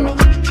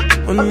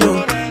 Oh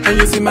no, and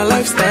you see my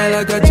lifestyle,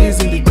 I got G's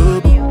in the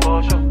double.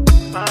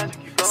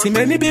 See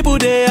many people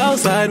there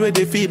outside where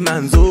they feed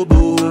man's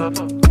oboe.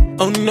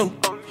 Oh no,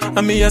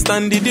 I mean I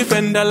stand the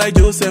defender like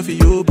Joseph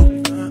Yobo.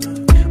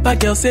 But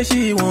girl say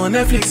she want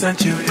Netflix and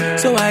chill, yeah.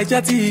 So I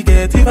jatty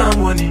get even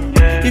money.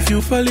 Yeah. If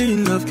you fall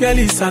in love, girl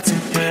is satin.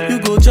 Yeah. You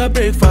go to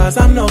breakfast,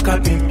 I'm not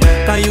capping.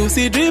 Yeah. Can you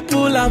see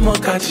dripple, I'm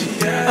not catching.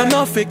 Yeah. I'm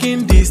not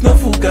faking this, no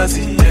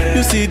fugazi. Yeah.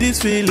 You see these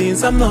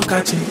feelings, I'm not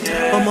catching.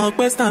 Yeah. I'm on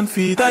quest and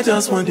feet, I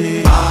just want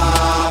it.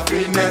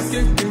 Happiness.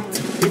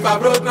 If I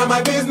broke, now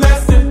my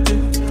business.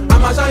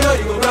 I'ma show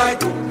you go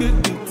right.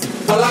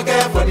 All I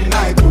care for the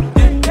night.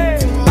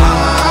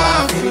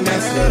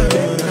 Happiness.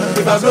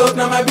 If I broke,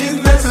 now my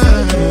business.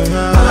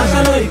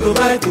 I'ma show you go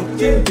right.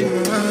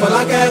 All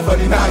I care for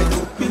the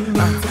night.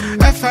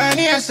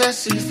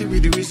 F-I-N-E-S-S-E, if it be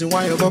the reason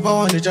why your baba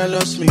wanna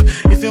jealous me.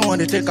 If you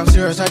wanna take I'm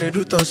serious, I they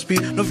do top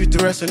speed. No fit to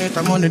resonate,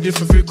 I'm on a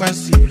different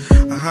frequency.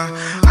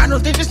 I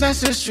don't think it's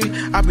necessary.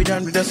 I be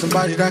done with that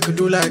somebody that could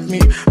do like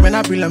me. When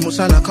I be like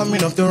Musala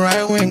coming off the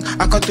right wing,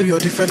 I cut to your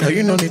defender,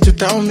 you no need to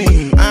tell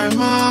me.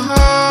 I'm a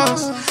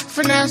horse,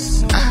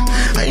 finesse.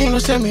 You know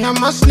say me,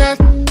 I'm a snap.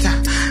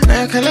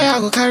 Now you I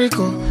go carry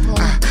go.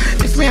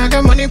 If me I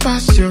got money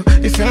past you,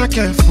 if you're not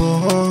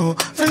careful,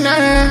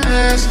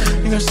 finesse.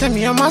 You know say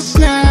me, I'm a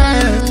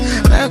snap.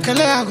 Now you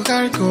I go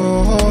carry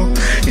go.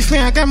 If me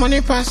I got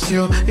money past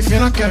you, if you're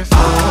not careful,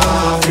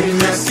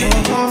 finesse.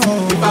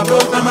 If I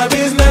broke down my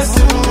business,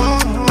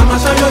 I'ma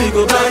show you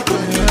go right.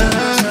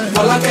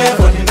 All I care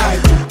for the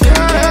night.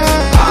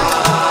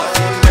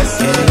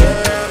 Finesse.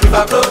 If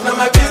I broke down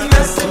my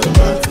business,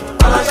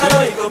 I'ma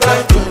show you go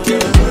right.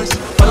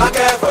 All I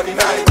care for the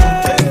night.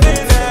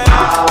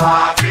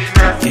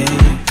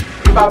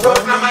 If I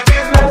broke down my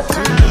business,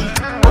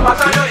 I'ma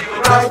show you go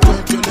right.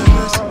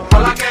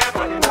 All I care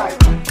for the night.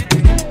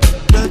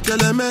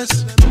 LMS,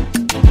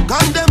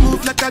 come they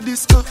move like a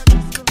disco.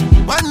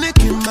 One nick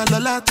in my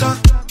lolata.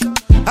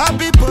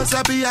 Happy pose,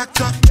 happy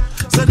actor.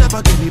 So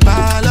never give me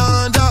ball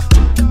under.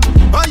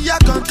 Oh yeah,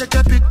 come take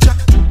a picture.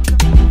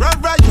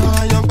 Run right,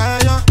 young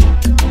fire.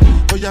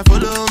 Oh yeah,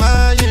 follow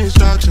my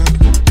instruction.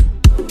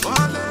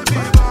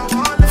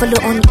 Follow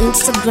on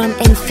Instagram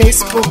and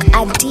Facebook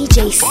at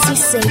DJ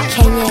Sisse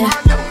Kenya.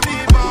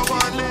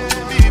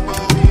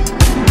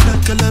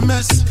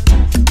 LMS,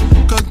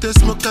 come they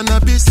smoke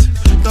cannabis.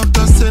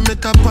 Doctor say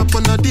make a pop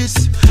on a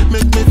this.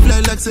 Make me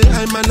fly like say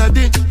I'm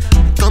Aladdin.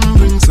 Come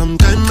bring some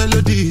kind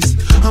melodies.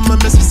 I'm a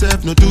messy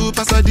self, no do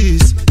pass a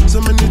this.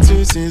 So many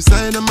things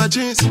inside of my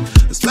jeans.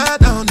 Slide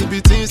down the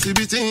beatings, the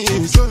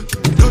beatings.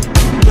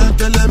 Black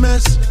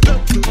LMS,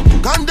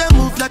 come they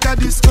move like a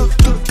disco.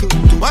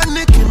 One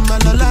nick in my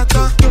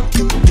lolata.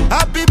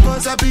 Happy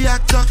pose, happy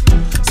actor.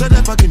 So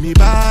never give me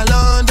ball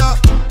under.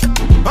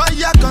 Oh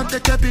yeah, come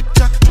take a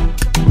picture.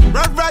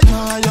 Right,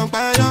 young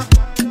fire.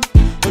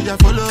 Oh yeah,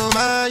 follow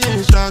my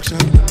instruction.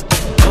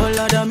 Oh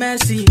Lord of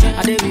mercy,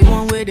 I dey be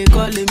one way they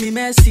calling me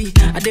messy.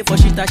 I dey for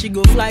shit that she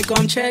go fly,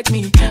 come check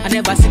me. I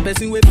never see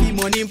person with me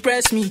money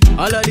impress me.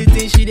 All of the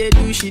things she dey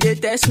do, she dey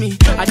test me.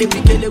 I dey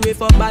be kill away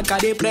for back, I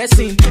dey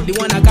pressing. The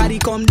one I carry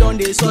come down,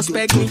 they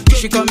suspect me.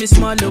 She call me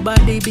small,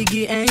 nobody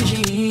biggie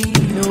engine.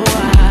 No,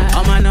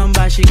 on my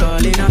number she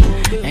calling up.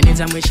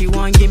 Anytime when she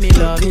want, give me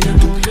love, you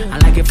know. I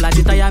like a flat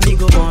tire, me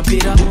go bump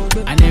it up.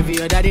 And every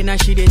other day now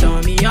she dey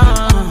turn me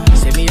on.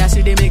 Say me I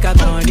see they make a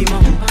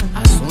condiment.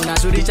 As soon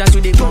as we reach out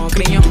to the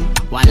concrete.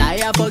 While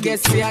I forget,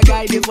 see a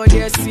guy, they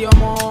forget, see your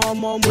mom,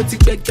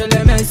 motivate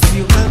LMS.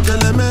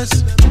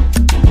 LMS,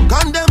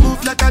 come they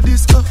move like a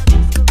disco.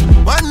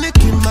 One nick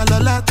in my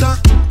lolata.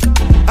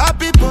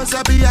 Happy pose,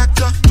 happy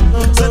actor.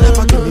 So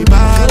never give me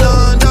ball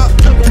under.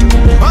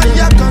 Oh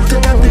yeah, come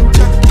take a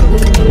picture.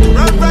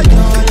 Run right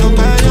now, young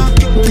fire.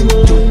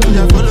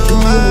 Yeah, follow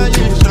my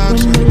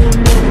instruction.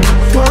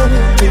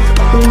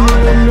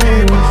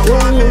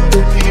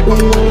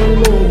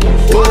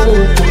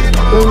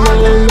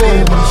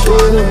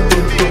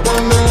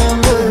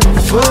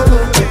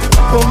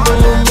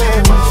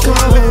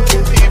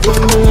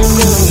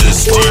 This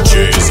DJ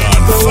is on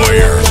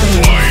fire.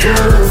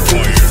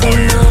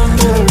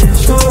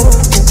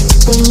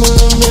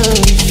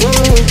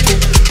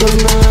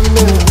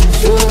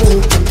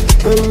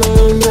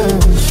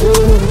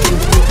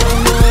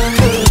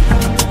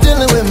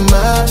 Dealing with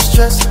my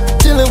stress,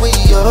 dealing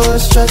with your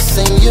stress,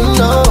 and you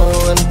know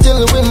I'm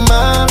dealing with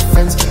my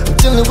friends. I'm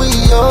dealing with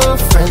your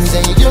friends,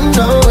 and you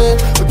know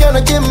it. We're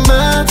gonna get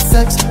mad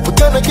sex, we're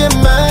gonna get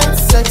mad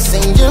sex,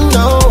 and you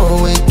know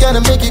we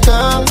gotta make you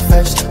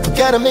confess. We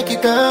gotta make you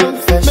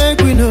confess.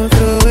 Make we no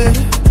throw it,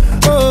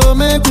 oh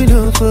make we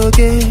no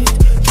forget.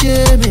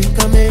 Yeah,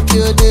 make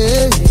your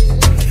day.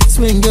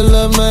 Swing your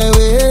love my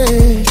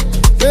way,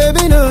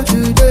 baby, not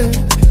today.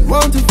 You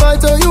want to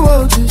fight or you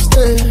want to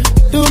stay?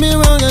 Do me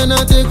wrong and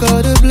I take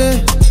all the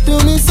blame. Do Do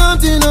me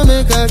something to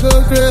make I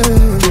go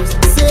crazy.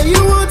 Say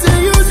you want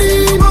and you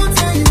need.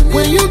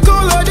 When you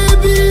call her they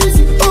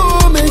busy.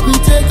 Oh, make me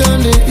take on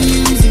the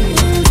easy.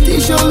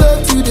 Teach your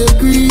love to the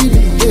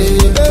greedy.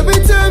 Yeah. Every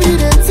time you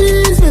dey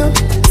tease me,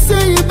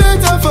 say you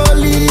better for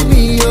leave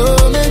me.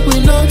 Oh, make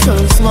me not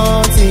turn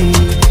small thing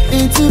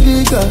into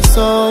bigger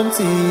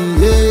something.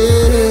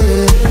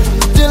 Yeah.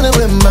 Dealing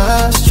with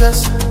my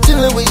stress,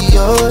 dealing with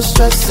your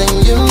stress,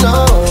 and you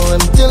know I'm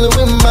dealing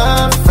with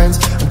my friends.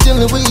 I'm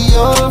dealing with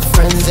your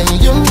friends, and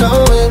you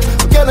know it.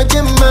 We're gonna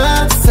get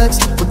mad sex,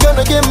 we're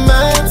gonna get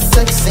mad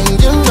sex,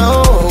 and you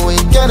know we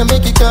gotta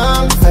make you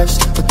come fresh.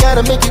 We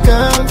gotta make you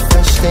come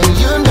fresh, and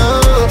you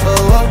know,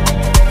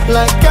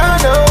 like I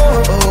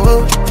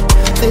know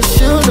that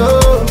you know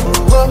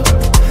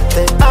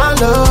that I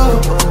know.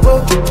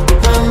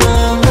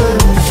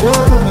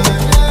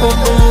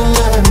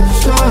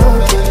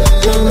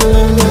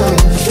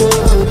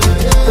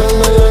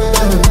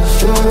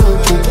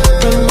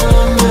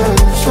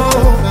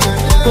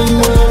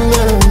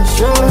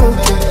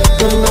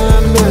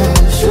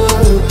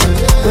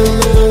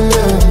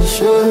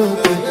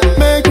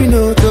 Make me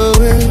know the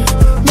way,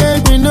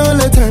 make me know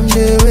the time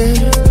the way.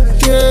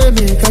 Yeah,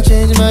 make I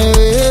change my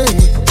way,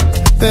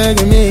 beg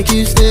and make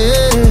you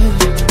stay.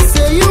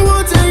 Say you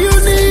want and you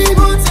need.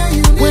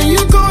 When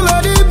you call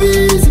her they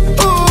busy.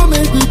 Oh,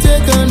 make me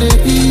take on the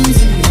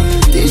easy.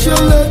 Teach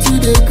your love to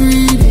the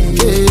greedy.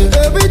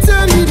 Yeah. Every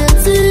time you dey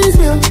tease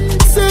me,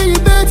 say you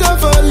better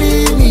for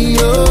leave me.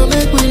 Oh,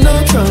 make me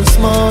not turn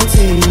small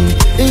thing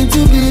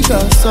into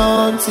bigger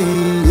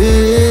something.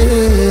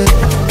 Yeah.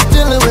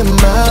 Dealing with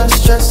my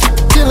stress,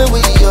 dealing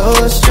with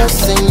your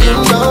stress, and you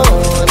know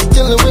I'm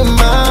dealing with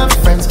my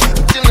friends.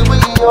 I'm dealing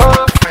with your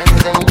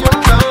friends, and you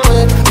know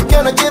it. We're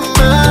gonna get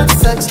mad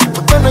sex,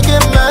 we're gonna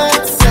get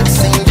mad sex,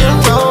 and you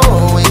know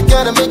we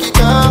gotta make it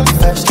come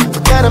fresh. We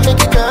gotta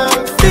make it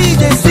come fresh.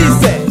 DJ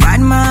Sisse.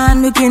 Bad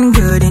man looking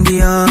good in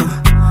the air.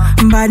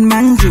 Bad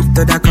man drip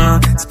to the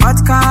car. Spot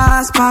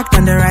cars parked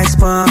on the right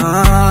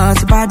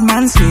spot. Bad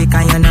man slick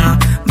and you know.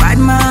 Bad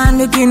man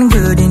looking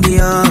good in the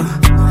air.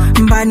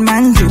 Bad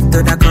man drip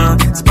to the car.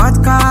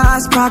 Spot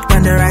cars parked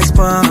on the right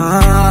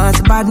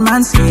spot. Bad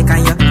man slick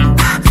and you.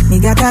 Me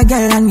got a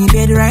girl on me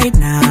bed right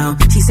now.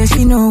 She says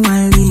she no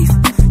one leave.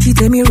 She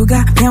tell me,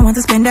 Ruga, me I want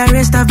to spend the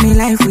rest of my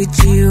life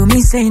with you.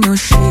 Me say no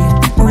shit.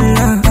 Oh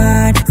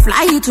Lord,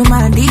 fly you to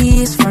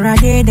Maldives for a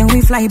day, then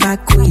we fly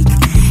back quick.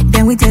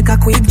 Then we take a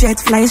quick jet,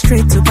 fly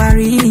straight to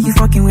Paris. You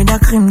fucking with the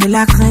creme de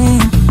la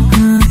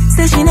creme.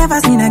 Say she never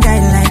seen a guy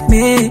like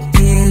me.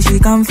 Yeah, she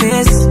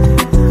confess.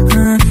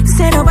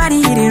 Say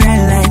nobody hit it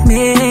right like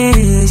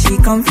me. She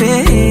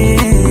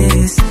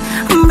confess.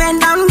 Bend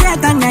down,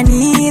 get on your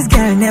knees,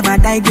 girl, never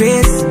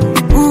digress.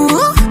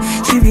 Ooh,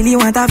 she really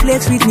wanna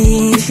flex with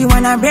me. She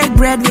wanna break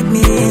bread with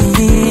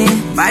me.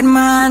 Bad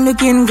man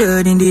looking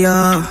good in the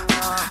air.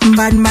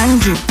 Bad man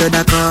drip to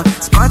the car.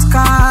 Spot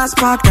cars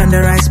parked on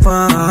the right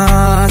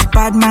spot.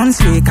 Bad man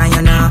slick and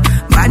you know.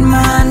 Bad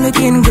man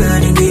looking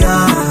good in the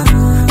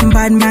air.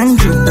 Bad man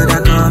drip to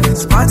the car.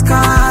 Spot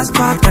cars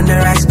parked on the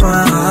right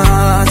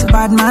spot.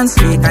 Bad man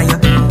slick and you.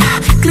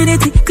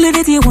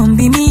 Clarity won't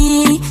be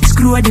me.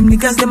 Screw all them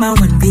niggas, them I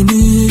won't be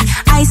me.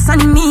 Ice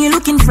on me,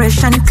 looking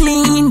fresh and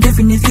clean.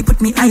 Definitely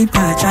put me eye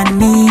patch on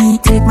me.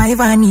 Take my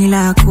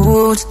vanilla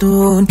cold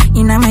stone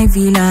inna my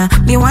villa.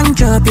 Me one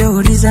drop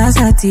your Risa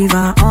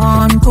Sativa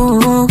on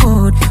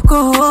cold.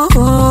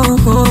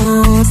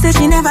 Say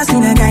she never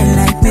seen a guy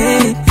like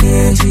me.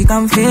 Yeah, she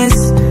confess.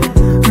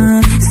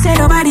 Say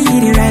nobody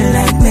hit it right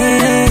like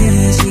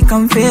me. She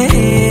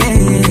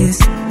confess.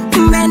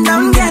 Bend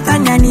down, get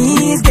on your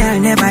knees, girl,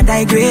 never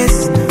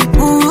digress.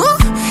 Ooh,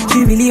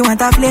 she really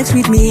wanna flex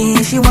with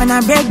me. She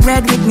wanna break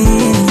bread with me.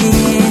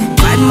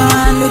 Bad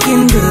man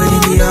looking good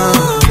in the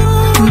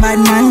air. Bad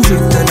man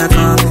drip to the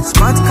car.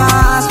 Spot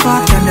cars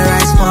parked on the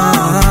right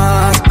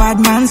spot. Bad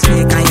man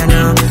slick and you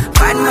know.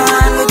 Bad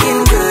man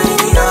looking good in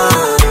the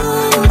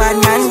air. Bad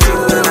man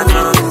drip to the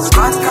car.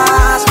 Spot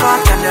cars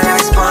parked on the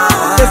right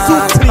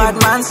spot. Bad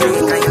man slick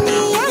and you know.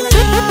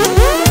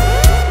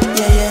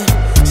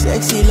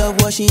 Sexy love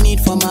what she need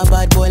from a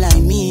bad boy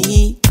like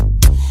me.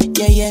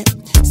 Yeah.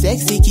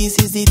 Sexy kiss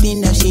is the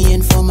thing that she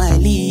ain't for my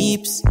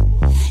lips.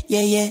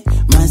 Yeah.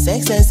 My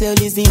sex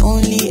herself is the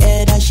only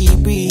air that she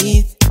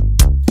breathes.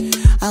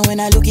 And when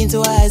I look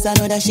into her eyes, I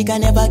know that she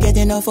can never get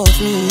enough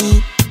of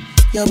me.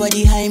 Your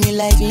body high me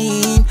like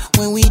lean.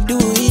 When we do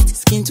it,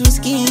 skin to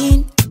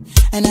skin.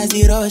 And as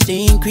the rush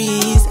they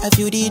increase, I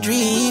feel the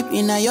drip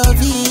in your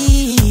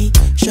V.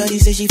 Shorty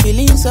say she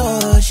feeling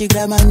so. She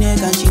grab my neck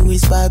and she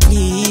whisper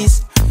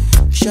please.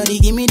 Shorty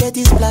give me that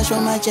splash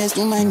from my chest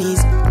to my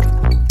knees.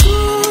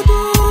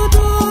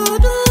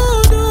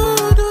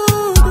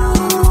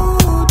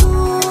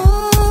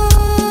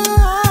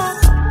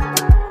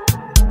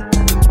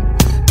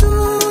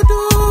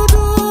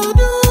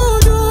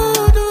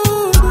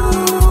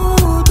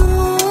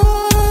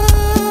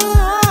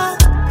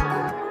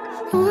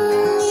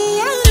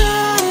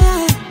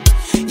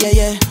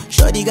 Yeah.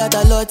 Shorty got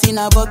a lot in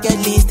her bucket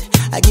list.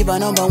 I give her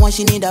number one,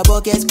 she need a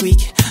bucket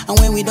quick. And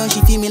when we done,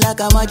 she feel me like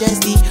a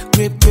majesty.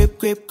 Grip, grip,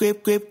 grip,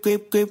 grip, grip,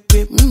 grip, grip,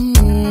 grip.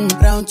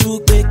 Round two,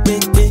 quick,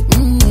 quick, quick.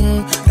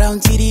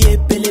 Round TDA,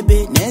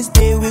 pelebe. Next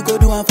day we go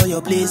do one for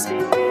your place.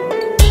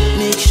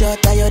 Make sure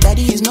that your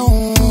daddy is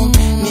known.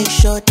 Make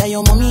sure that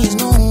your mommy is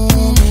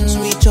known.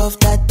 Switch off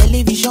that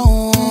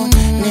television.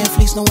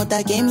 Netflix know what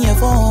I came here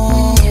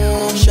for.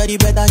 Shawty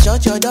better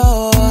shut your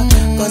door,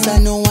 cause I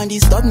know one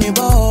disturb me,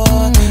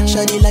 boy.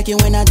 Shawty like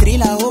it when I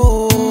drill a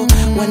hole.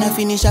 When I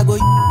finish I go.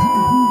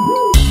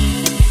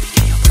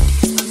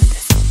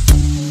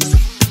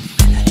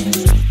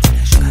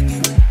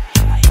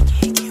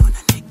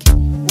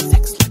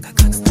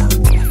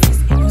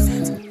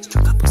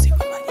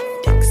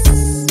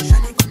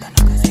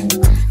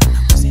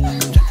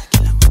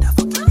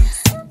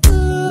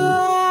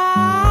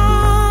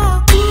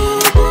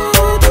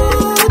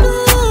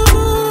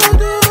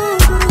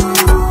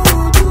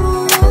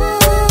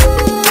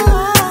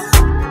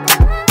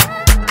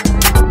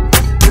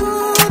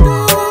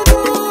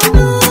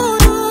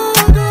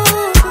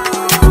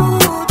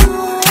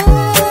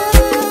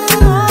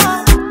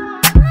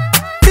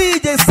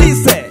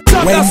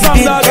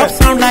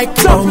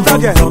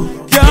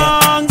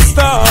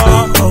 Youngster.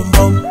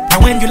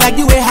 And when you like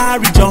the way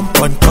Harry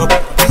jump on top,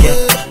 yeah.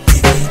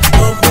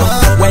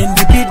 When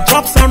the beat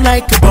drops, sound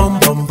like a bum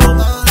bum bum,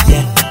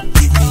 yeah.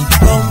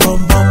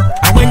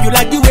 And when you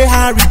like the way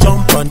Harry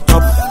jump on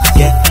top,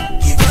 yeah.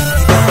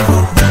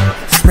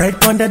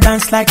 Spread on the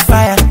dance like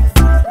fire.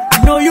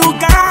 I know you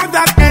got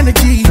that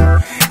energy.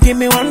 Give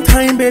me one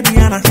time, baby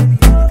Anna.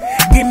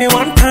 Give me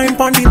one time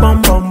on the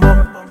bum bum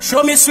bum.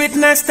 Show me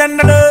sweetness and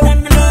the love.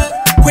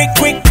 Quick,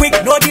 quick, quick,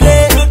 no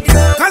delay.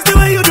 Cause the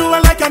way you do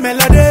it like a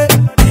melody.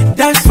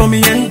 Dance for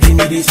me and give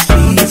me this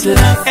sweet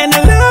love. And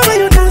I love how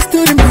you dance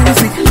to the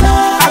music.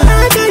 I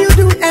like how you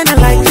do and I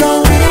like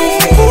your way.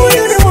 Who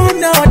you the one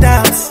no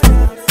dance?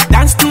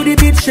 Dance to the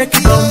beat, shake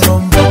it bum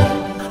bum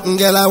bum.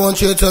 Girl, I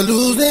want you to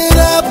lose it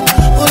up.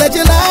 Oh, let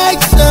your light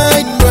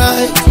shine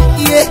bright.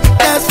 Yeah,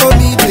 that's for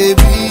me,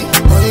 baby.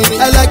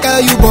 I like how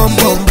you bum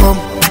bum bum.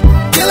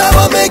 Girl, I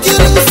wanna make you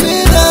lose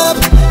it up.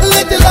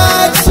 Let the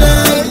light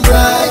shine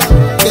bright.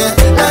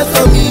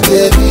 For me,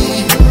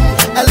 baby,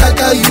 I like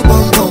how you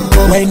bum bum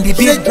bum. When the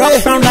beat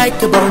drops, sound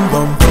like a bum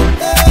bum bum,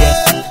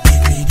 yeah.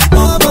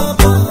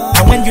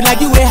 And when you like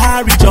the way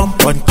Harry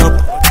jump on top,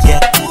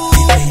 yeah.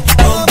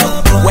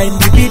 When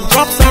the beat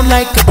drops, sound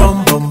like a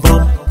bum bum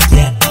bum,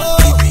 yeah.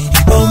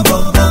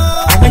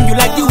 And when you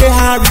like the way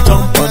Harry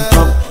jump on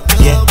top,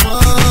 yeah.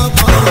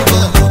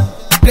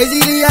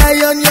 Crazily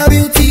high on your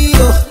beauty,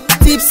 oh.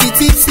 Tipsy,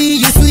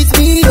 tipsy, you sweet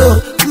me, oh.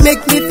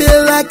 Make me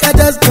feel like I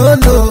just don't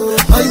know.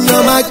 On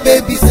your mark,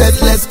 baby, said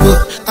let's go.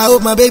 I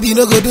hope my baby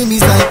no go do me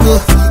psycho.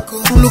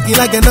 Looking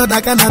like another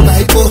kind of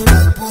typo.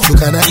 So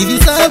can I give you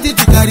something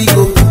to carry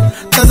go?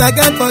 Cause I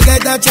can't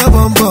forget that you're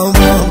bum bum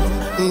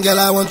bum. Girl,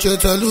 I want you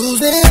to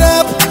lose it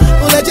up.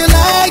 Oh, let your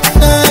light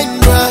shine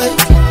bright.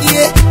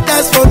 Yeah,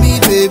 that's for me,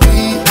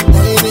 baby.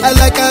 I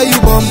like how you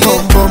bum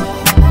bum bum.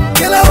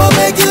 Girl, I wanna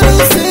make you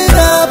lose it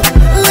up.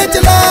 Let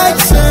your light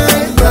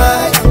shine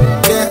bright.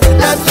 Yeah,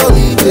 that's for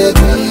me,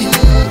 baby.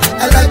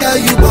 I like how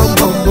you bum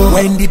bum bum.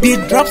 When the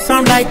beat drops,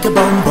 sound like a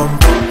bum bum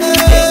bum,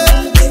 yeah.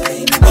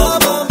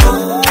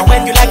 And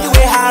when you like the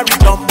way Harry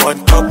jump on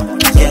top,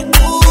 yeah.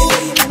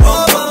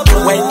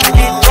 When the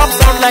beat drops,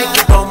 sound like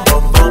a bum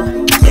bum bum,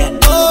 yeah.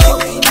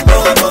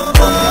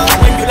 And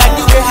when you like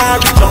the way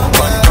Harry jump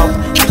on top,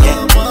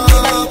 yeah.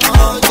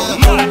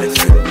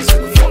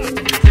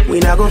 We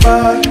not go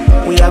far,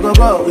 we a go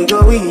go, we go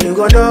win, you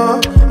go know.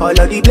 All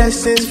of the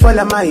blessings fall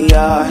on my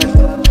yard.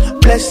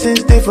 Blessings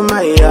stay for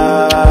my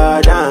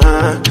yard,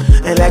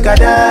 And like a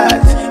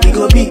that, you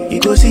go be, you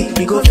go see,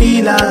 you go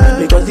feel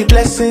because the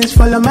blessings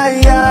follow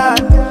my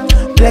yard.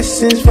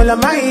 Blessings follow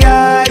my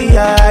yard,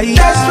 yeah.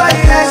 That's why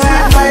I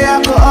sip my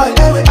alcohol.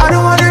 I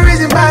don't wanna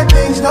reason bad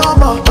things no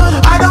more.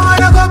 I don't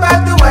wanna go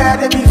back to where I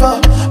did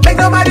before. Make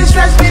nobody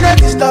stress me, don't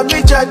disturb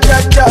me, cha.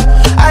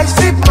 I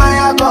sip my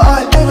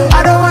alcohol.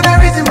 I don't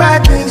wanna reason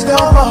bad things no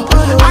more.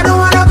 I don't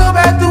wanna go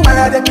back to where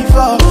I did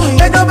before.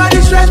 Make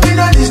nobody stress me,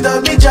 don't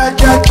disturb me, cha.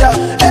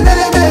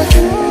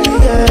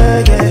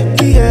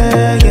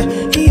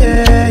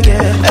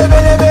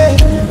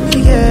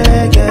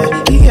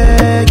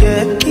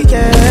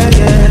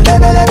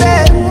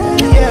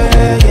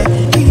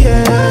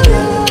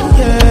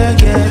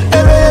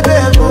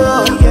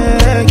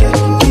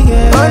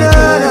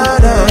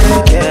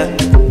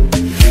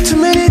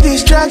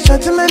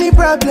 Too many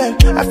problems.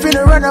 I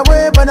finna run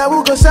away, but I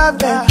will go solve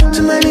them.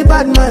 Too many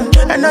bad men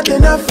and not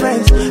enough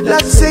friends.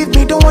 Love to save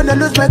me, don't wanna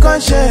lose my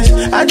conscience.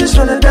 I just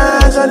wanna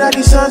dance under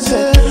the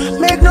sunset.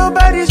 Make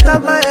nobody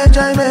stop my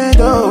enjoyment.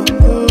 Oh,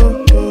 no.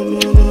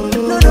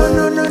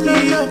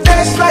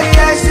 That's why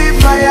I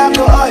sip my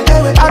alcohol.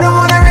 I don't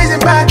wanna reason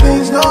bad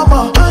things no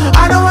more.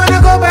 I don't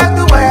wanna go back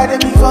to where I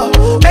did before.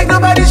 Make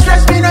nobody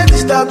stress me, not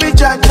disturb me,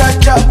 cha.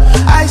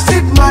 I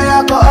sip my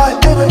alcohol.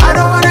 I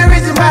don't wanna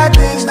reason bad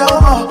things no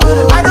more.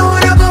 I don't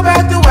wanna go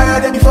back to where I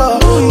did before.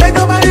 Make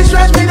nobody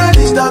stress me, not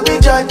disturb me,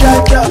 cha.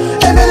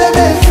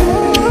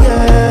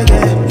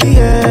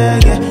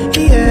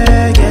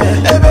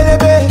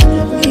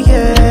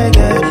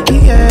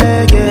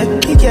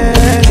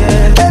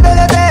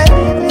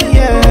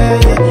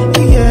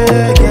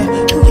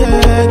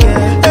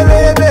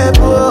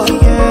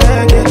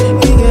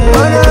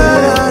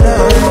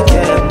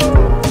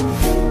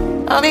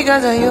 All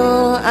because of you,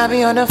 I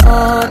be on the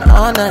phone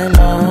all night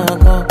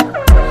long. Oh.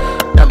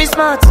 Don't be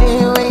smart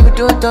when you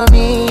do it to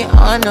me.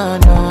 Oh no,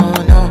 no,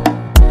 no.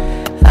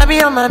 I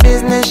be on my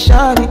business,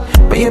 shawty,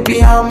 but you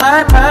be on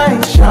my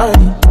mind,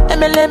 shawty.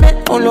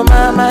 MLM, all of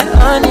my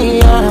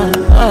honey,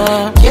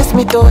 Kiss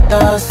me to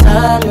the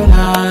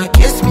cellular,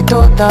 kiss me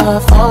to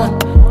the phone.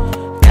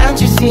 Can't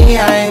you see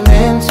I'm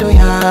into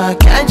ya?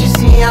 Can't you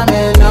see I'm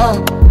in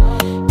love?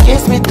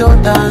 Kiss me to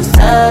the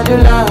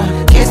cellular,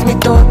 kiss me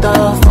to the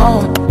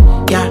phone.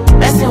 Yeah,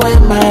 messing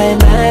with my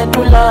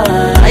medulla,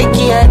 I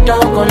can't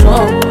talk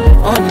alone.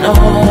 Oh no,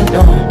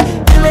 no.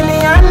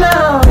 Emiliano,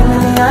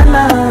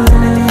 Emiliano,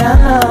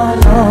 Emiliano,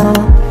 no.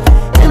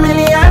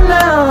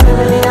 Emiliano,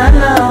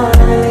 Emiliano,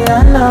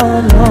 Emiliano,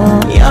 no.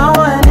 You're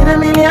one in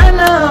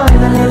Emiliano,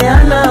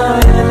 Emiliano,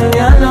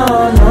 Emiliano,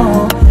 no.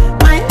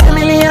 My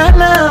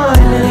Emiliano,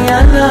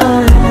 Emiliano,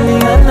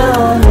 Emiliano,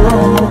 no.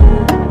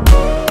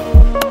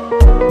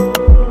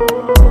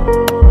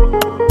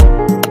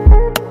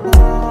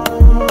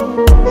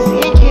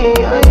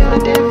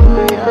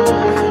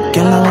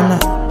 Girl, I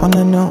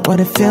wanna know what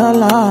it feel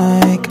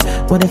like,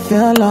 what it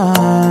feel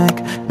like.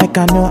 Like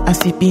I know I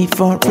see beat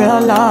for real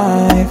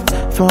life,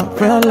 for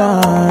real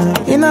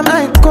life. In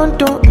my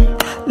condo,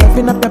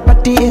 loving up your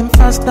body in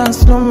fast and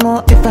slow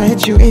mo. If I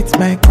hit you, it's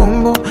my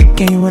combo.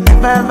 Can you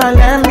never ever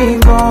let me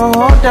go?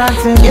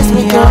 Dancing, kiss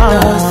me to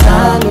the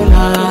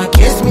cellular,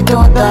 kiss me to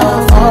the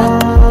phone.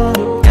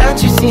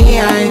 Can't you see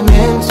I'm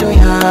into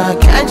ya?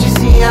 Can't you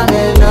see I'm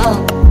in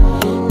love?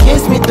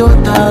 Kiss me to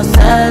the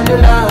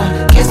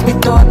cellular, kiss me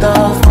to the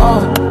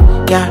phone.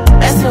 Yeah,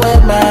 messing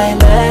with my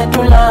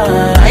medulla,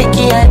 I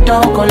can't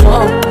talk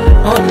alone.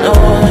 Oh no,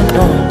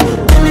 no.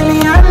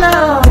 Emiliano,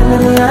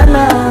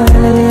 Emiliano,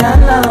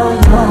 Emiliano,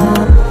 no.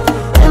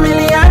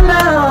 Emiliano,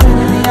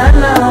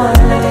 Emiliano,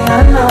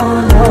 Emiliano,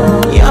 no.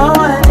 You're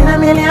one in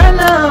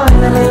Emiliano,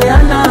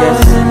 Emiliano,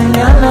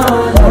 Emiliano,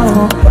 no.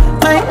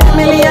 My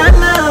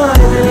Emiliano,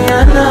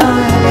 Emiliano,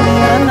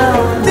 Emiliano.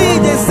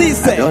 DJ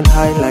Sisse. I don't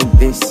hide like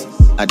this.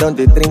 I don't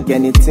drink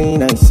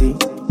anything I see.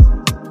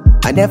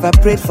 I never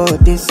prayed for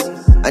this.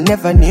 I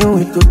never knew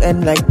it could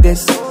end like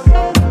this.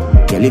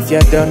 Girl, if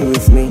you're done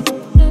with me,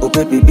 oh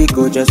baby,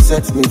 go just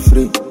set me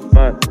free.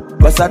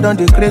 Cause I don't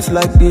decrease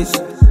like this.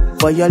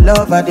 For your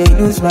love, I dey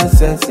use my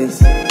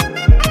senses.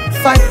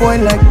 5 boy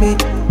like me,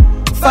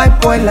 5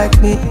 boy like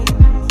me.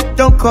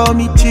 Don't call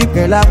me cheap,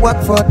 girl, I work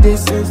for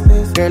this.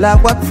 Girl, I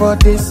work for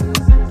this.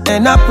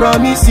 And I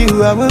promise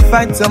you, I will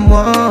find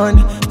someone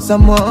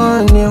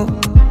new.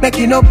 Make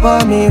you no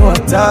pour me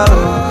water.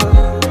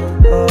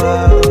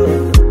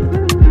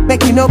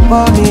 Make you no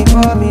pour me.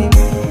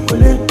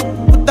 Put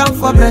down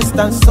for breast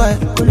and soil.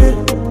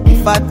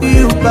 If I do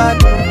you bad,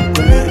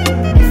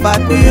 if I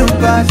do you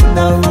bad,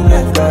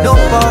 don't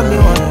pour me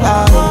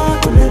water.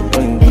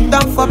 Put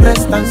down for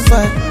breast and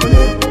soil.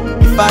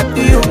 If I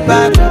do you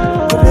bad,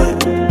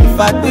 if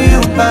I do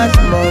you bad,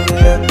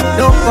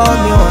 don't pour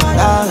me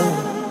water.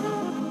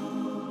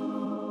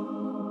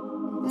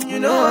 You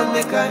know I'm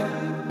the kind.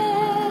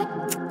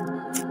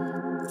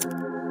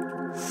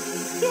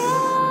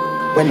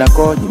 When I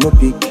call, you no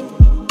pick.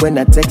 When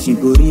I text, you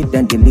go read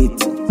and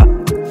delete.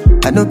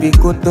 I know be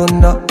good to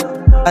know.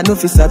 I know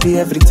fi sabi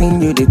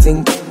everything you dey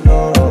think.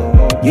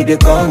 You dey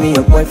call me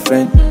your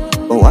boyfriend,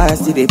 but why I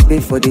still dey pay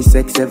for the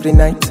sex every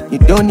night? You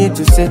don't need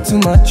to say too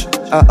much.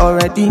 I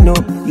already know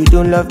you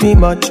don't love me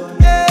much.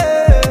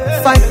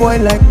 5 boy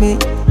like me,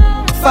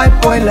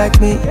 5 boy like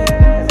me.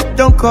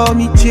 Don't call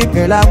me cheap,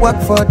 girl. I work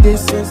for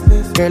this,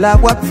 girl. I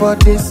work for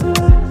this.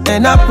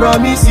 And I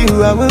promise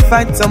you I will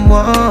find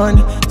someone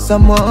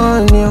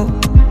new.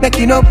 Make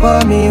you no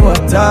pour me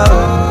water.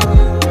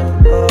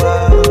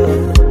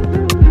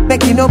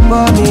 Make you no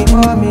pour me.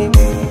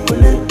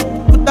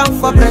 Put down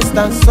for breast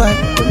and soil.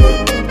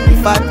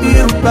 If I do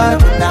you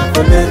bad,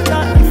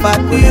 if I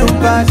do you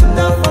bad,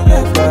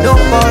 don't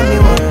pour me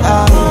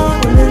water.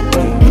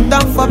 Put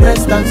down for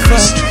breast and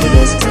soil.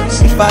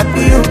 If I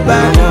do you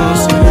bad,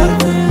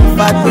 if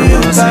I do you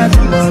bad,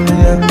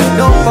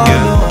 don't pour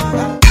me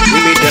water. We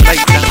made the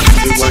lighter.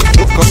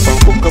 We want to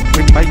hook up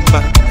with my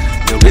back.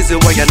 The reason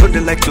why I know they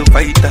like to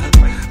fight that.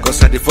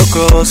 Cause I dey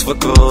focus. Cause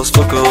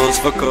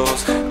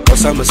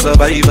I'm a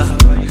survivor.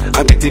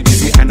 I'm getting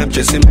busy and I'm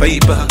chasing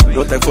paper.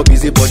 No time for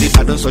busy body,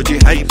 I don't such a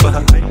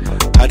hyper.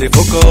 I dey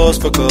focus.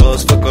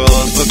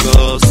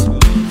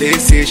 They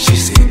say, she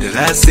say, that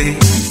I say.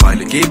 While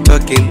you keep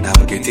talking,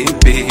 I'm getting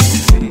paid.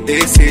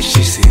 They say,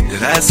 she say,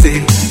 that I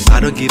say. I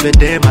don't give a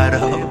damn at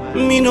all.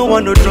 Me no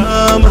want no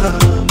drama.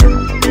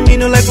 Me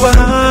no like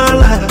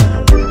wahala.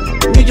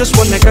 Me just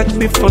wanna catch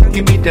me, fuck,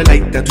 give me the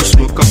lighter to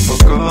smoke up for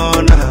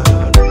corner.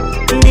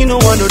 Me no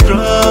want no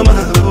drama.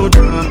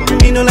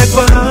 Me no like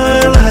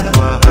wahala.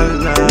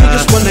 Me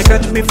just wanna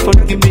catch me,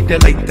 fuck, give me the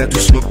lighter to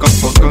smoke up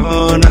for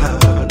corner.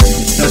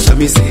 That's what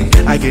me say.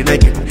 Again, I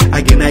them.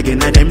 Again, I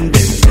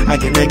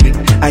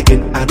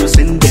don't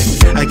send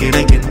them. Again,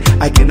 I them.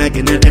 I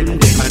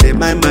dey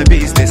mind my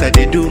business, I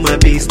dey do my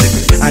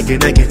business.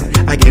 Again, I them.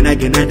 Again, I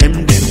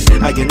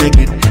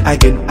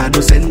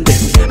don't send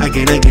them.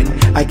 Again, I them.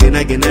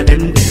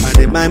 I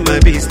dey mind my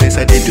business,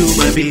 I dey do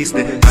my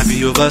business. I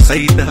be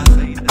oversighter.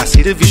 I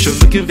see the vision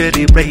looking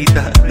very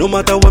brighter. No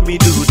matter what me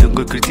do, them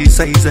go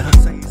criticize her.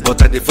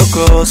 But I dey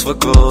focus.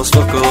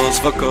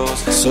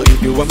 So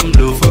if you want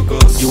blow,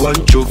 focus. You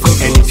want choke,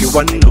 and if you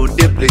want know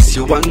the place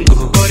you want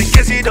go. But in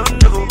case you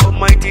don't know,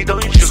 Almighty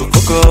don't show. So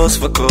focus.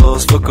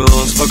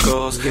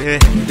 Yeah.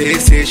 They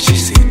say she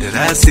say that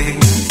I say.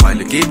 While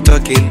you keep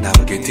talking,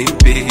 I'm getting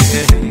paid.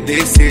 Yeah. They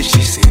say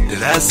she say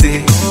that I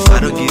say. I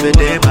don't give a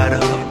damn at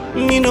all.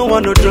 Me no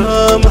want no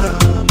drama.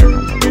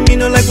 Me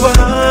no like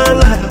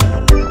wahala.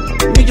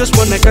 Me just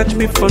wanna catch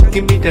me fun,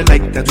 give me the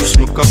light that you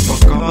smoke up for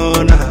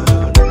corner.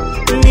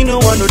 Me no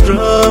want no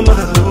drama.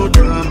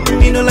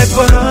 Me no like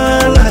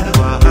wahala.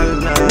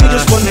 Me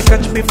just wanna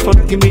catch me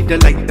fun, give me the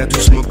light that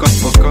you smoke up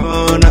for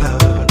corner.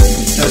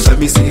 That's what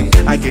me say.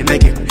 Again, I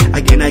them.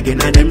 Again, I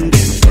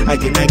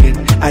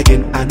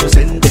no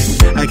send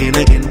them. Again,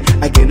 I them.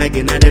 I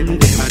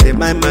dey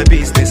mind my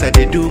business, I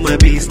dey do my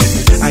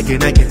business.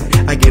 Again, I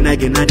them. Again, I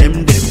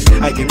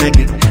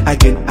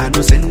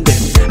no send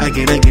them.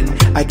 Again, I them.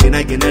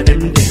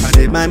 I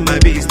dey mind my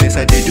business,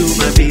 I dey do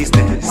my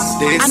business.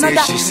 They say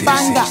she say.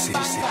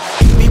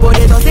 People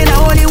they don't say na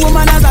only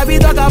woman as I be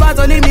talk about,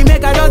 only me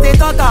make I just they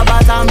talk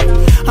about them.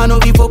 I know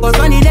we focus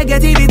on the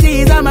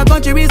negativity inside my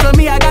country, so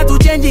me I got to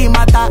change the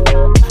matter.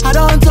 I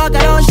don't talk,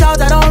 I don't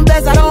shout, I don't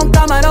bless, I don't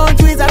come, I don't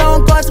tweet, I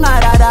don't cut my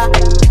dada.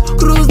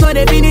 Cruise no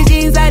they finish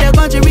inside the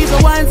country, so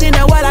once in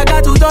a while I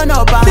got to turn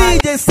up.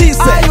 DJ Sisse.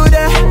 Are you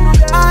there?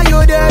 Are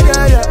you there?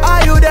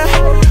 Are you there?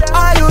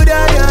 Are you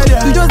there?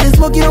 You just they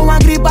smoke, you don't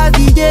want grip as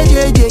DJ.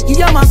 You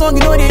hear my song,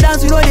 you know they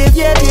dance, you know they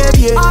fear.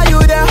 Are you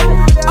there?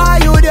 Are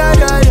you there?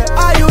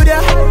 Are you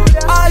there?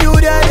 Are you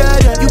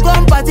there? You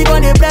come party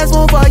on the press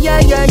one for yeah.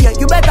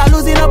 You better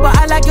losing up, but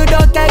I like you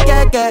don't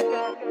care.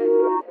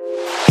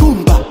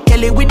 Boomba,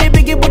 Kelly with the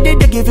biggie booty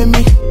they giving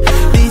me.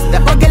 This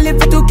type of girl if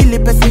you to kill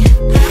it, pussy.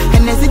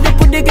 And I see they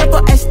put the girl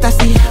for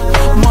ecstasy.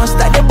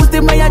 Monster they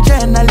boosting my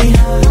adrenaline.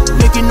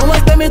 Making no one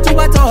spend me to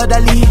what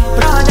orderly.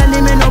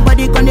 Brotherly me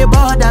nobody can they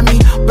bother me.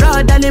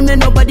 Brotherly me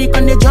nobody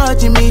can they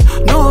judge me.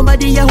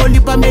 Nobody a holy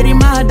pa Mary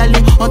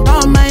Magdalene. On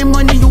top my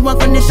money you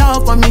want on the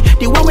shout for me.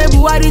 The one way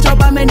Buhari chop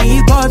a many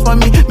he calls for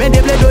me. Me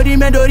they play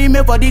Dori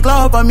me for the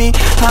club for me.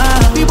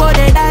 People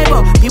they die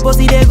but people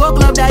see they go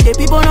club that day.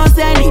 People not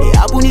send it. They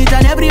happen each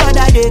and every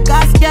other day.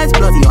 Caskets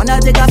plus the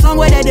Undertaker song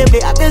where they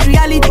play. I face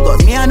reality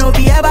cause me I know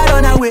fi ever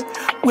run away.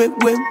 Wait.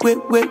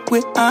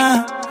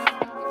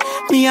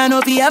 Me I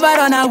know fi ever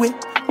run away.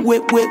 Wait.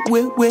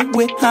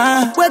 Wake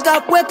up.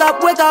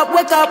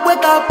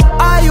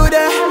 Are you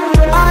there?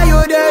 Are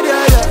you there?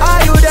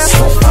 Are you there?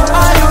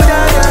 Are you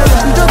there?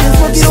 You just been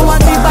smoking, don't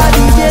want to be bad,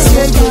 yeah.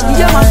 You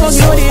hear my song,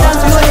 you know they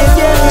dance, you know they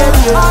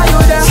yeah. Are you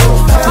there?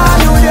 Are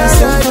you there?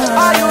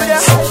 Are you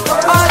there?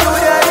 Are you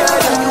there?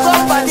 You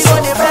come party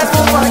on the press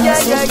over, yeah.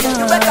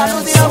 You better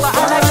lose it over,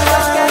 I like you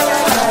just yeah.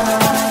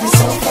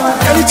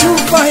 Girl, you too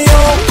fine,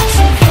 yo.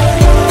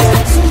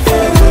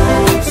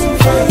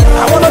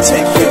 I wanna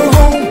take you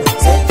home.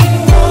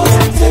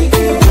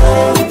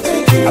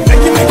 I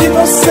beg you, make it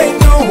no say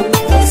no.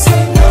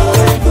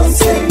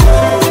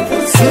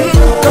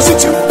 Cause you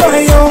too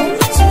fine, yo.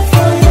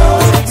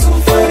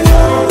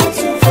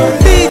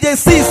 DJ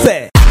Sisse.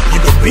 You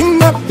could be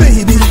my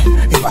baby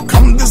if I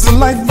come this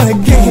life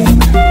again.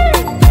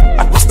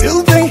 I will still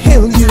they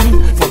hail you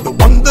for the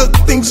wonder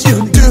things you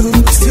do.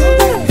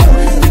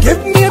 You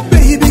give me a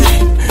baby,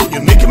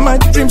 you're making my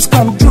dreams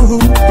come true.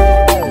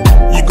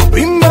 You could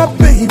be my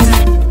baby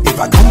if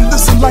I come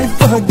this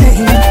life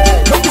again.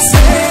 Don't be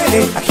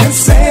say, I can't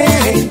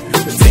say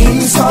the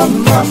things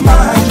on my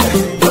mind.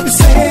 Don't be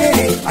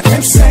say, I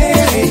can't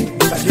say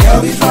that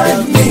girl you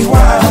drive me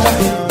wild.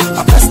 I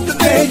bless the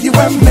day you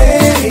were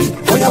made.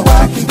 For your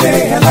working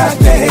day and night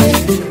day.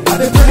 I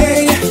dey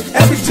pray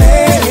every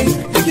day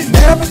that you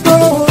never go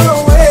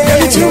away. Girl,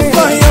 you too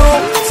fine, yo.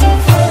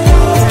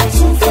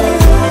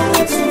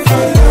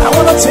 I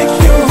wanna take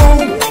you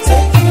home.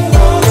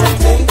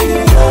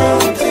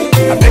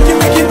 I beg you,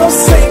 make it no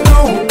say no.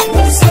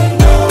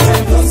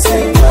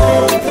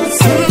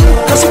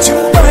 Cause you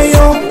too fine,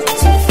 yo.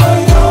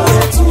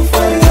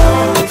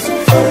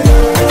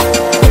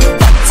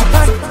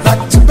 Back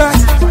to back.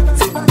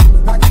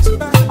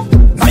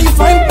 Now you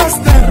find past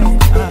them.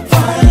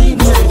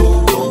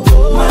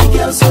 My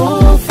girl so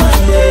fine.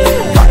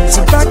 Back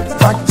to back.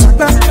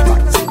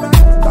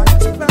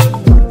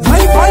 Now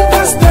you find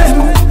past them.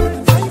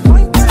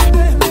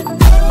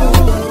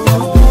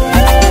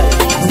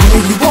 The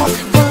way you walk,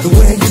 the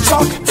way you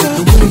talk, the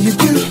way you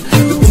do,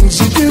 the things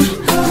you do,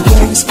 the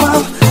way you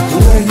smile, the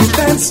way you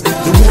dance,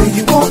 the way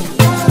you walk.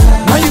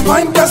 Now you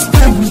find past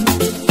them.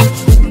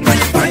 Now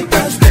you find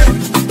past them.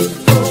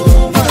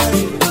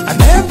 I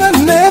never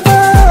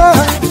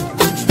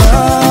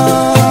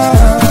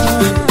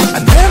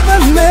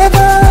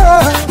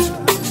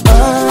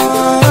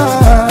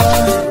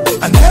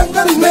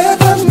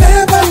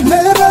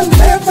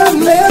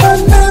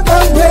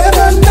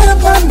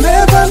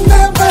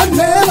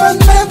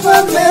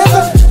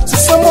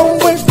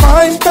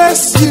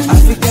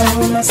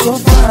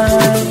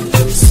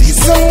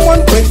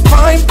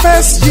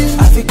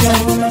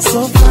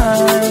so far.